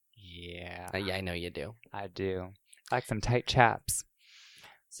 Yeah. Yeah, I know you do. I do. I like some tight chaps.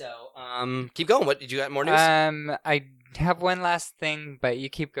 So, keep going. What did you got? More news? I have one last thing, but you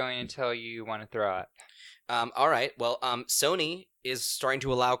keep going until you want to throw up. All right. Well, Sony is starting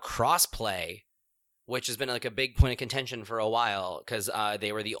to allow crossplay, which has been a big point of contention for a while because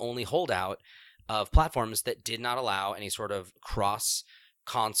they were the only holdout of platforms that did not allow any sort of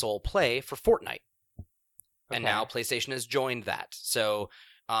cross-console play for Fortnite. And now PlayStation has joined that. So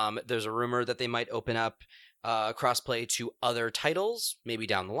there's a rumor that they might open up crossplay to other titles, maybe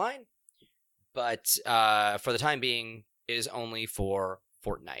down the line. But for the time being, it is only for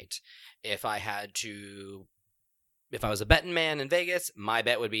Fortnite. If I was a betting man in Vegas, my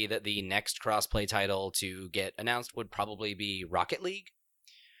bet would be that the next crossplay title to get announced would probably be Rocket League.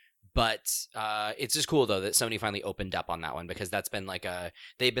 But it's just cool, though, that Sony finally opened up on that one, because that's been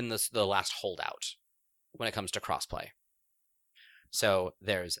they've been the last holdout when it comes to crossplay. So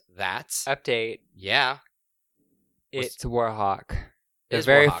there's that. Update. Yeah. It's Warhawk. The Is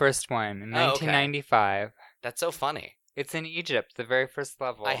very Warhawk. first one in Oh, okay. 1995. That's so funny. It's in Egypt, the very first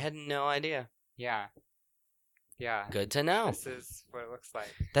level. I had no idea. Yeah. Yeah. Good to know. This is what it looks like.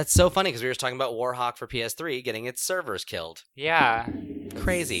 That's so funny, because we were just talking about Warhawk for PS3 getting its servers killed.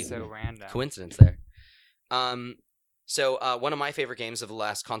 Crazy. So random. Coincidence there. So one of my favorite games of the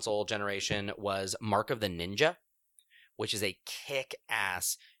last console generation was Mark of the Ninja, which is a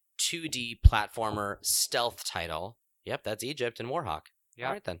kick-ass 2D platformer stealth title. Yep, that's Egypt and Warhawk. Yeah.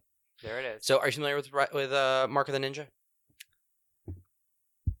 All right, then. There it is. So are you familiar with Mark of the Ninja?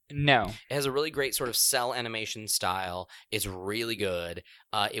 No. It has a really great sort of cell animation style. It's really good.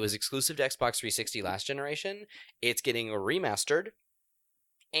 It was exclusive to Xbox 360 last generation. It's getting remastered,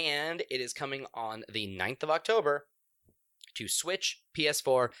 and it is coming on the 9th of October to Switch,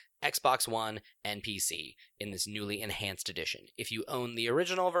 PS4, Xbox One, and PC in this newly enhanced edition. If you own the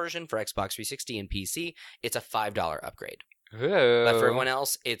original version for Xbox 360 and PC, it's a $5 upgrade. Ooh. But for everyone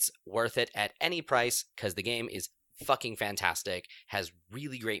else, it's worth it at any price, because the game is fucking fantastic. Has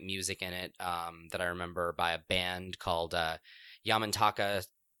really great music in it that I remember by a band called Yamantaka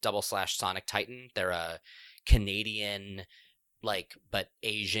 / Sonic Titan. They're a Canadian, but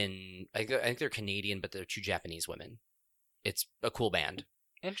Asian. I think they're Canadian, but they're 2 Japanese women. It's a cool band.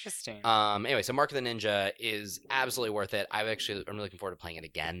 Interesting. Anyway, so Mark of the Ninja is absolutely worth it. I'm really looking forward to playing it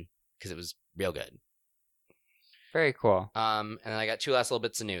again, because it was real good. Very cool. And then I got 2 last little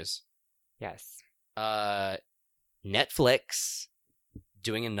bits of news. Yes. Netflix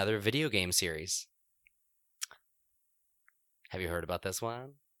doing another video game series. Have you heard about this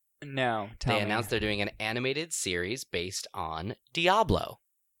one? No. Tell They me. announced they're doing an animated series based on Diablo.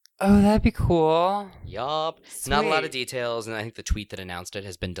 Oh, that'd be cool. Yup. Not a lot of Sweet. details, and I think the tweet that announced it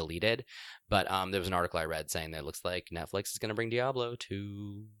has been deleted. But there was an article I read saying that it looks like Netflix is going to bring Diablo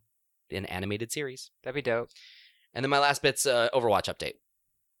to an animated series. That'd be dope. And then my last bit's Overwatch update,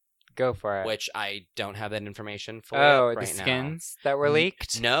 Go for it. which I don't have that information for Oh, right the now. skins that were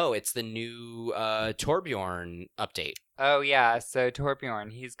leaked? No, it's the new Torbjorn update. Oh, yeah. So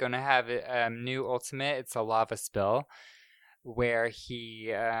Torbjorn, he's going to have a new ultimate. It's a lava spill where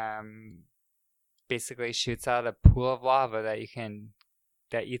he basically shoots out a pool of lava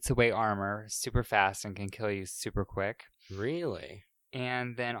that eats away armor super fast and can kill you super quick. Really?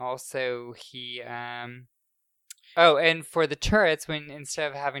 And then also he oh, and for the turrets, when instead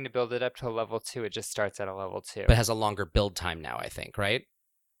of having to build it up to a level 2, it just starts at a level 2. But has a longer build time now, I think, right?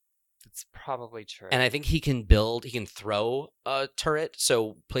 It's probably true. And I think he can throw a turret,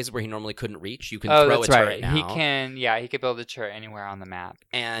 so places where he normally couldn't reach, you can oh, throw that's a turret right. now. He could build a turret anywhere on the map.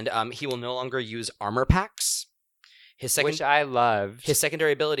 And he will no longer use armor packs. Which I loved. His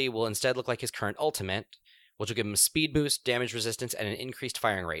secondary ability will instead look like his current ultimate, which will give him a speed boost, damage resistance, and an increased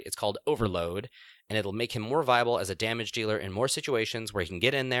firing rate. It's called Overload, and it'll make him more viable as a damage dealer in more situations where he can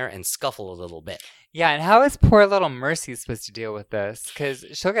get in there and scuffle a little bit. Yeah, and how is poor little Mercy supposed to deal with this? Because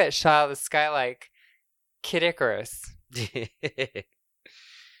she'll get shot out of the sky like Kid Icarus. Yeah.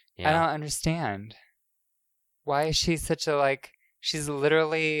 I don't understand. Why is she such a, she's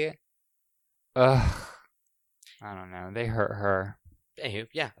literally... Ugh. I don't know. They hurt her. Anywho,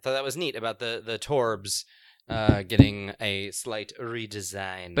 yeah, I thought that was neat about the Torbs getting a slight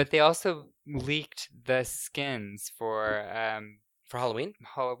redesign. But they also leaked the skins for Halloween?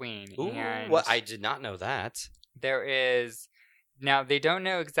 Halloween. Ooh, and what? I did not know that. there is... Now, they don't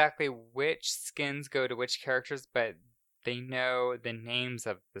know exactly which skins go to which characters, but they know the names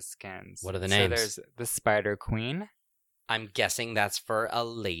of the skins. What are the So names? there's the Spider Queen. I'm guessing that's for a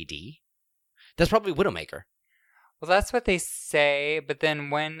lady. That's probably Widowmaker. Well, that's what they say, but then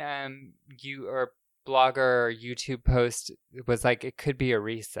when you or blogger or YouTube post was like, it could be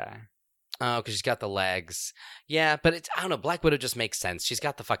Arisa. Oh, because she's got the legs. Yeah, but I don't know. Black Widow just makes sense. She's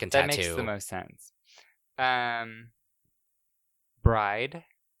got the fucking That tattoo. makes the most sense. Bride.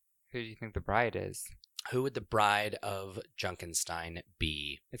 Who do you think the bride is? Who would the bride of Junkenstein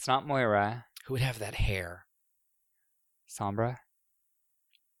be? It's not Moira. Who would have that hair? Sombra.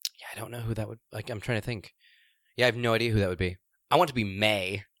 Yeah, I don't know who that would... I'm trying to think. Yeah, I have no idea who that would be. I want it to be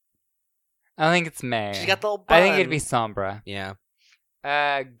May. I think it's May. She's got the little bun. I think it'd be Sombra. Yeah.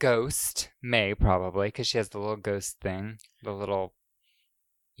 Ghost. May, probably, because she has the little ghost thing. The little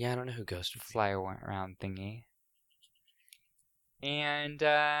Yeah, I don't know who Ghost would be. fly around thingy. And,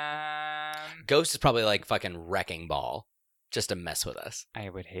 Ghost is probably like fucking Wrecking Ball. Just to mess with us. I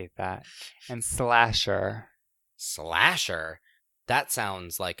would hate that. And Slasher. Slasher? That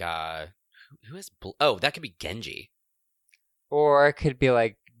sounds like, who is... Oh, that could be Genji. Or it could be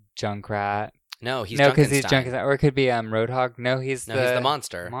like Junkrat. No, he's because he's Junkenstein. Junkenstein. Or it could be Roadhog. No, he's the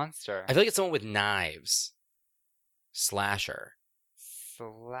monster. Monster. I feel like it's someone with knives. Slasher.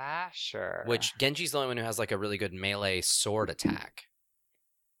 Slasher. Which Genji's the only one who has like a really good melee sword attack.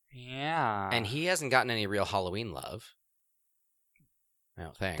 Yeah. And he hasn't gotten any real Halloween love. I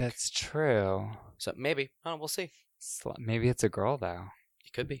don't think. That's true. So maybe. Oh, we'll see. Maybe it's a girl, though.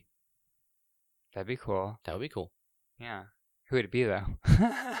 It could be. That'd be cool. That would be cool. Yeah. Who would it be, though?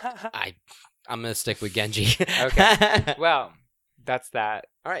 I'm gonna stick with Genji. Okay. Well, that's that.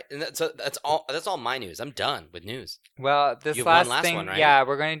 All right, and so that's all my news. I'm done with news. Well, this You have one last last thing, one, right? yeah,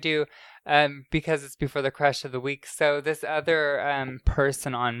 we're going to do, because it's before the crush of the week. So this other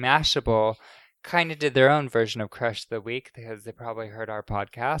person on Mashable kind of did their own version of Crush of the Week because they probably heard our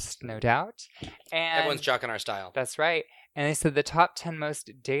podcast, no doubt. And Everyone's jocking our style. that's right. And they said the top 10 most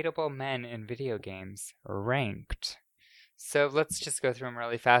dateable men in video games ranked. So let's just go through them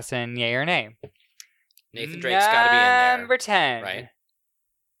really fast and yay or nay. Nathan Drake's got to be in there. Number 10. Right?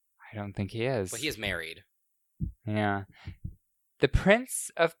 I don't think he is. Well, he is married. Yeah. The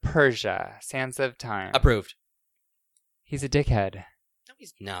Prince of Persia, Sands of Time. Approved. He's a dickhead. No,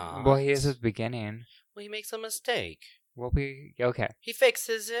 he's not. Well, he is at the beginning. Well, he makes a mistake. Okay. He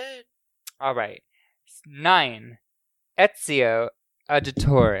fixes it. All right. 9. Ezio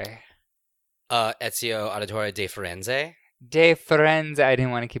Auditore. Ezio Auditore de Firenze. De Firenze. I didn't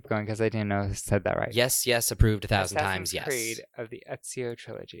want to keep going because I didn't know I said that right. Yes, approved 1,000 times, Assassin's yes. Creed of the Ezio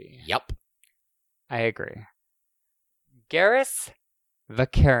trilogy. Yup. I agree. Garrus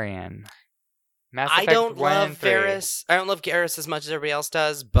Vakarian. Mass I Effect don't 1 love and 3. Garrus. I don't love Garrus as much as everybody else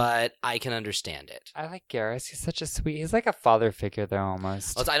does, but I can understand it. I like Garrus. He's such a sweet... He's like a father figure there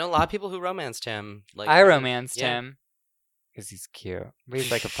almost. Also, I know a lot of people who romanced him. Like I romanced yeah. him. Because he's cute. But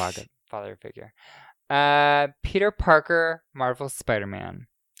he's like a father figure. Peter Parker, Marvel Spider-Man.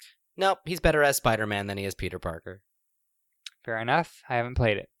 Nope, he's better as Spider-Man than he is Peter Parker. Fair enough. I haven't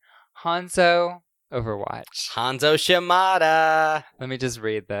played it. Hanzo, Overwatch. Hanzo Shimada. Let me just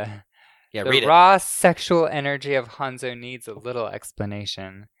read the... Yeah, The read it. raw sexual energy of Hanzo needs a little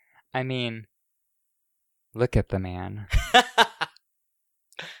explanation. I mean, look at the man.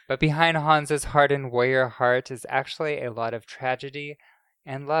 But behind Hanzo's hardened warrior heart is actually a lot of tragedy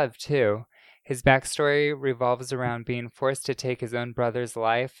and love, too. His backstory revolves around being forced to take his own brother's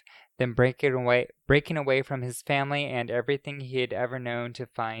life, then breaking away from his family and everything he had ever known to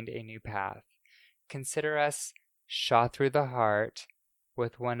find a new path. Consider us shot through the heart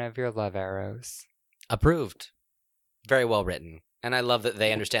with one of your love arrows. Approved. Very well written. And I love that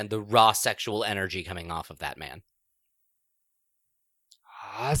they understand the raw sexual energy coming off of that man.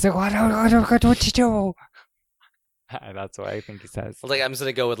 That's what I think he says. Well, like I'm just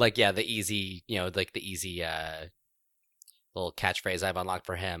gonna go with the easy, little catchphrase I've unlocked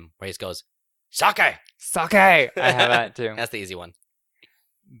for him, where he just goes, "Sake." Sake! I have that too. That's the easy one.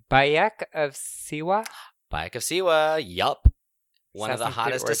 Bayek of Siwa? Bayek of Siwa. Yup. One of the Assassin's Creed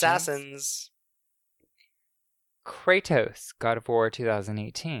hottest Origins. assassins. Kratos, God of War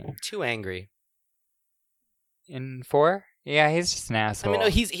 2018. Too angry. In 4? Yeah, he's just an asshole. I mean, no,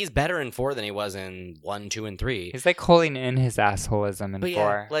 he's better in 4 than he was in 1, 2, and 3. He's like holding in his assholism in But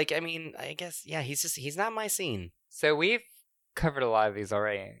 4. yeah, I guess, yeah, he's not my scene. So we've covered a lot of these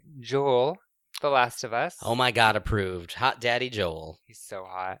already. Joel, The Last of Us. Oh my god, approved. Hot Daddy Joel. He's so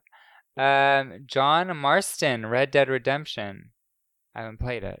hot. John Marston, Red Dead Redemption. I haven't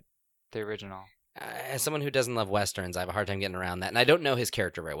played it. The original. As someone who doesn't love Westerns, I have a hard time getting around that. And I don't know his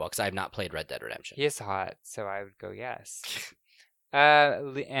character very well because I have not played Red Dead Redemption. He is hot, so I would go yes.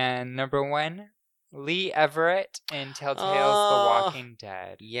 And number 1, Lee Everett in Telltale's The Walking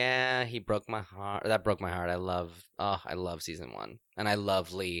Dead. Yeah, he broke my heart. That broke my heart. I love season 1. And I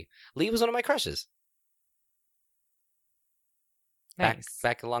love Lee. Lee was one of my crushes. Nice.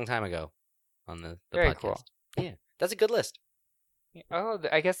 Back a long time ago on the Very podcast. cool. Yeah, that's a good list. Oh,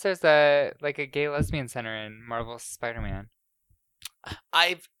 I guess there's a gay lesbian center in Marvel's Spider-Man.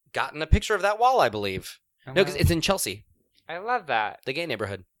 I've gotten a picture of that wall, I believe. Oh, No, because it's in Chelsea, I love that. the gay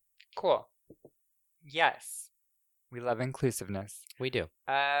neighborhood. Cool. Yes. We love inclusiveness. We do.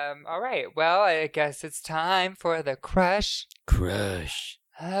 All right. Well, I guess it's time for the crush Crush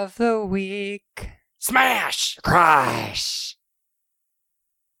of the week. Smash! Crush.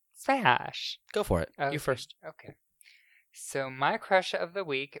 Smash. Go for it. Okay. You first. Okay. So my crush of the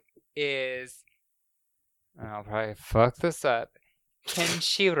week is, I'll probably fuck this up,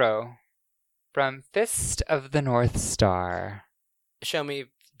 Kenshiro from Fist of the North Star. Show me.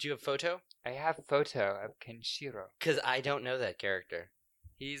 Do you have a photo? I have a photo of Kenshiro. Because I don't know that character.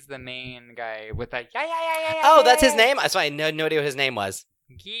 He's the main guy with that yeah. Oh, that's his name? That's why I had no idea what his name was.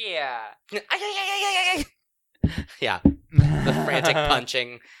 Yeah. Yeah. The frantic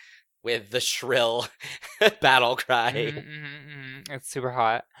punching with the shrill battle cry. It's super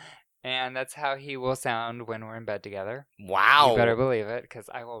hot. And that's how he will sound when we're in bed together. Wow. You better believe it, because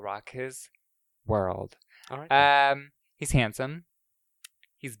I will rock his world. All right. He's handsome.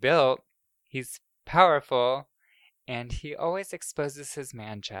 He's built. He's powerful. And he always exposes his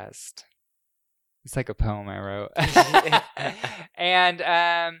man chest. It's like a poem I wrote.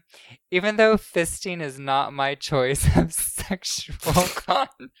 And even though fisting is not my choice of sexual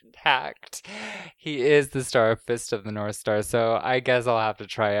contact, he is the star of Fist of the North Star, so I guess I'll have to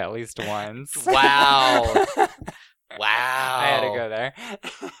try at least once. Wow. Wow. I had to go there.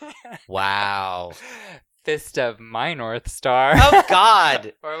 Wow. Fist of my North Star. Oh,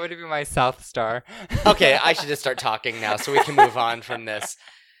 God. Or would it be my South Star? Okay, I should just start talking now so we can move on from this.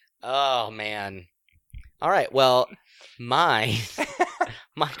 Oh, man. All right, well, my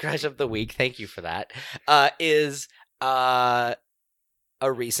crush of the week, thank you for that, is a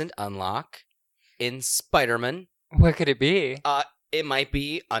recent unlock in Spider-Man. What could it be? It might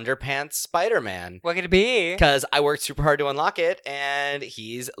be Underpants Spider-Man. What could it be? Because I worked super hard to unlock it, and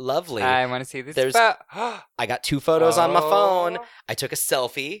he's lovely. I want to see this. I got 2 photos on my phone. I took a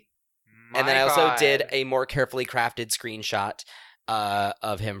selfie, and then I also did a more carefully crafted screenshot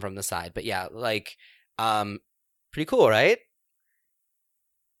of him from the side. But yeah, like, pretty cool, right?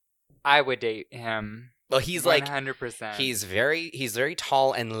 I would date him. Well, he's like 100%. he's very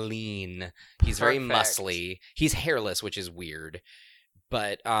tall and lean. He's very muscly. He's hairless, which is weird.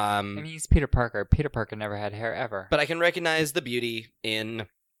 But I mean, he's Peter Parker. Peter Parker never had hair ever. But I can recognize the beauty in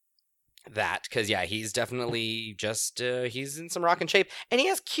that because yeah, he's definitely just he's in some rockin' shape, and he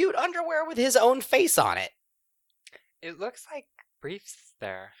has cute underwear with his own face on it. It looks like briefs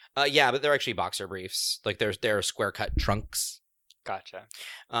there. Yeah, but they're actually boxer briefs. Like they're square cut trunks. Gotcha.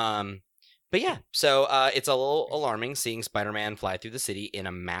 But yeah, so it's a little alarming seeing Spider-Man fly through the city in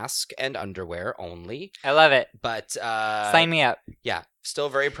a mask and underwear only. I love it. But sign me up. Yeah, still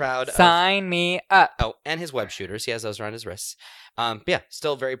very proud. Sign me up. Oh, and his web shooters. He has those around his wrists. But yeah,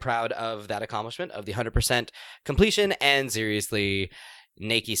 still very proud of that accomplishment of the 100% completion. And seriously,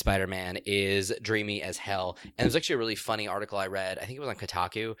 Naked Spider-Man is dreamy as hell. And there's actually a really funny article I read, I think it was on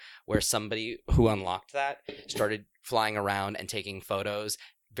Kotaku, where somebody who unlocked that started flying around and taking photos,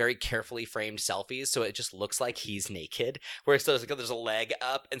 very carefully framed selfies, so it just looks like he's naked. Where so there's a leg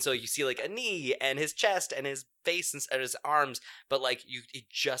up, and so you see like a knee and his chest and his face and his arms, but like it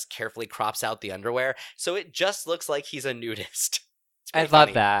just carefully crops out the underwear, so it just looks like he's a nudist. I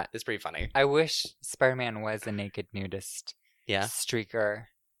love that. It's pretty funny. I wish Spider-Man was a naked nudist. Yeah. Streaker.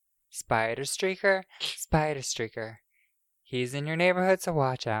 Spider streaker. Spider streaker. He's in your neighborhood, so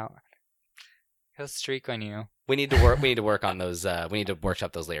watch out. He'll streak on you. We need to work on those. We need to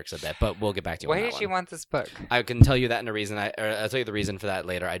workshop those lyrics a bit, but we'll get back to you. Why on that did you want this book? I can tell you that in a reason. I'll tell you the reason for that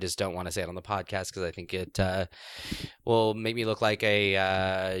later. I just don't want to say it on the podcast because I think it will make me look like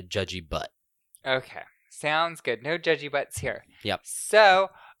a judgy butt. Okay, sounds good. No judgy butts here. Yep. So,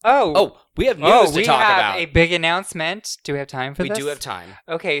 we have news to talk about. We have a big announcement. Do we have time for this? We do have time.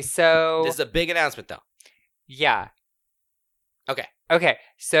 Okay, so this is a big announcement, though. Yeah. Okay,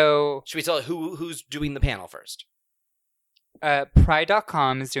 so should we tell who's doing the panel first?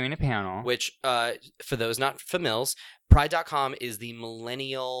 Pride.com is doing a panel. Which, for those not familiars, Pride.com is the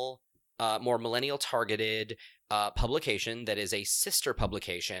more millennial targeted publication that is a sister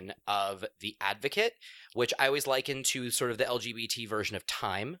publication of The Advocate, which I always liken to sort of the LGBT version of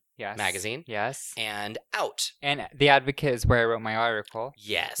Time magazine. Yes. And Out. And The Advocate is where I wrote my article.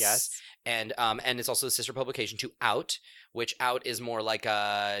 Yes. And it's also the sister publication to Out, which Out is more like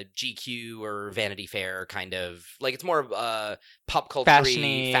a GQ or Vanity Fair kind of, like it's more pop culture,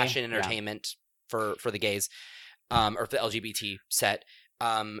 fashion entertainment for the gays, or for the LGBT set.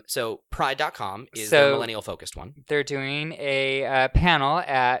 So Pride.com is the millennial focused one. They're doing a panel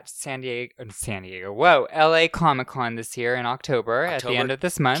at LA Comic-Con this year in October at the end of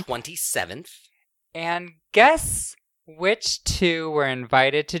this month. 27th. And guess which two were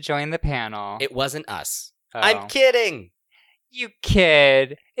invited to join the panel? It wasn't us. Oh. I'm kidding. You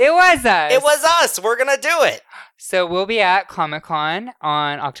kid. It was us. It was us. We're going to do it. So we'll be at Comic-Con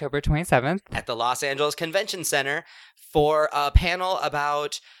on October 27th. At the Los Angeles Convention Center for a panel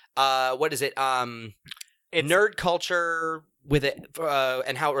about, what is it? It's nerd culture with it,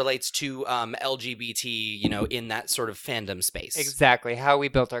 and how it relates to LGBT, in that sort of fandom space. exactly how we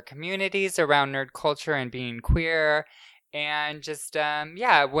built our communities around nerd culture and being queer. And just,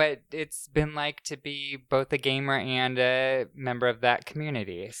 what it's been like to be both a gamer and a member of that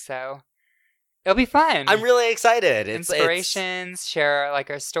community. So it'll be fun. I'm really excited. Inspirations, share like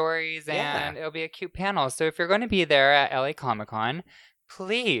our stories, and it'll be a cute panel. So if you're going to be there at LA Comic-Con,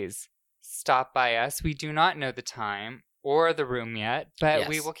 please stop by us. We do not know the time or the room yet, but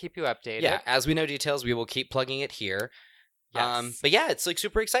we Yes. will keep you updated. Yeah, as we know details, we will keep plugging it here. Yes. But yeah, it's like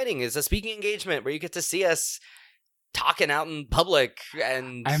super exciting. It's a speaking engagement where you get to see us talking out in public,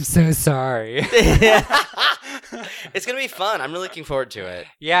 and I'm so sorry. it's gonna be fun. I'm really looking forward to it.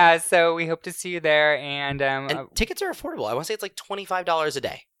 Yeah, so we hope to see you there, and And tickets are affordable. I want to say it's like $25 a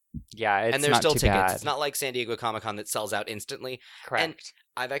day, yeah, it's and there's not still too tickets. bad. It's not like San Diego Comic-Con that sells out instantly. Correct.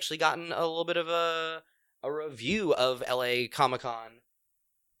 I've actually gotten a little bit of a review of LA Comic-Con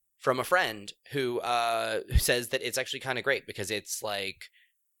from a friend who says that it's actually kind of great because it's like,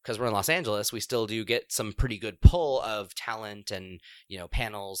 because we're in Los Angeles, we still do get some pretty good pull of talent and,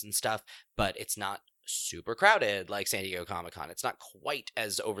 panels and stuff, but it's not super crowded like San Diego Comic-Con. It's not quite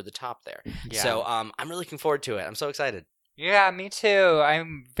as over the top there. Yeah. So I'm really looking forward to it. I'm so excited. Yeah, me too.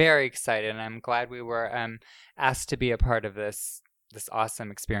 I'm very excited, and I'm glad we were asked to be a part of this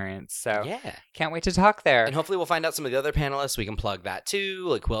awesome experience. So Yeah. can't wait to talk there. And hopefully we'll find out some of the other panelists. We can plug that too.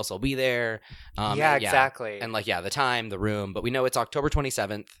 Like who else will be there. Yeah, exactly. And the time, the room. But we know it's October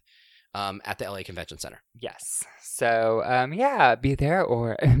 27th at the LA Convention Center. Yes. So, be there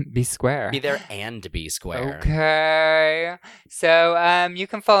or be square. Be there and be square. Okay. So, you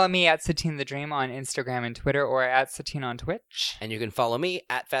can follow me at Satine the Dream on Instagram and Twitter, or at Satine on Twitch. And you can follow me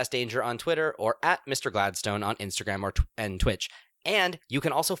at Fast Danger on Twitter or at Mr. Gladstone on Instagram and Twitch. And you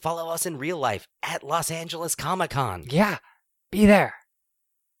can also follow us in real life at Los Angeles Comic-Con. Yeah, be there.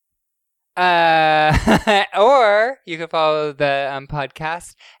 Or you can follow the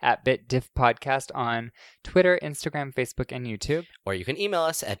podcast at BitDiff Podcast on Twitter, Instagram, Facebook, and YouTube. Or you can email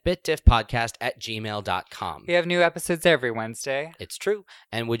us at bitdiffpodcast@gmail.com. We have new episodes every Wednesday. It's true.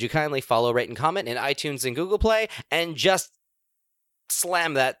 And would you kindly follow, rate, and comment in iTunes and Google Play, and just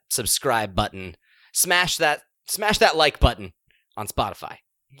slam that subscribe button. Smash that like button on Spotify.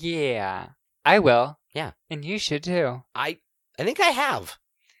 Yeah, I will. Yeah. And you should too. I think I have.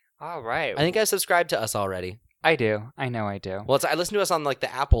 All right. I think I subscribed to us already. I do. I know I do. Well, I listen to us on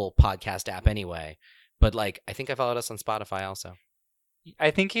the Apple podcast app anyway, but I think I followed us on Spotify also.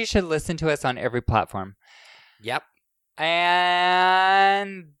 I think you should listen to us on every platform. Yep.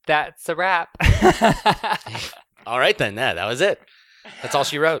 And that's a wrap. All right then. Yeah, that was it. That's all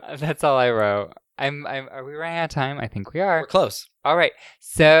she wrote. That's all I wrote. Are we running out of time? I think we are. We're close. All right.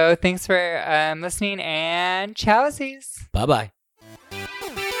 So thanks for listening, and chowsies. Bye-bye.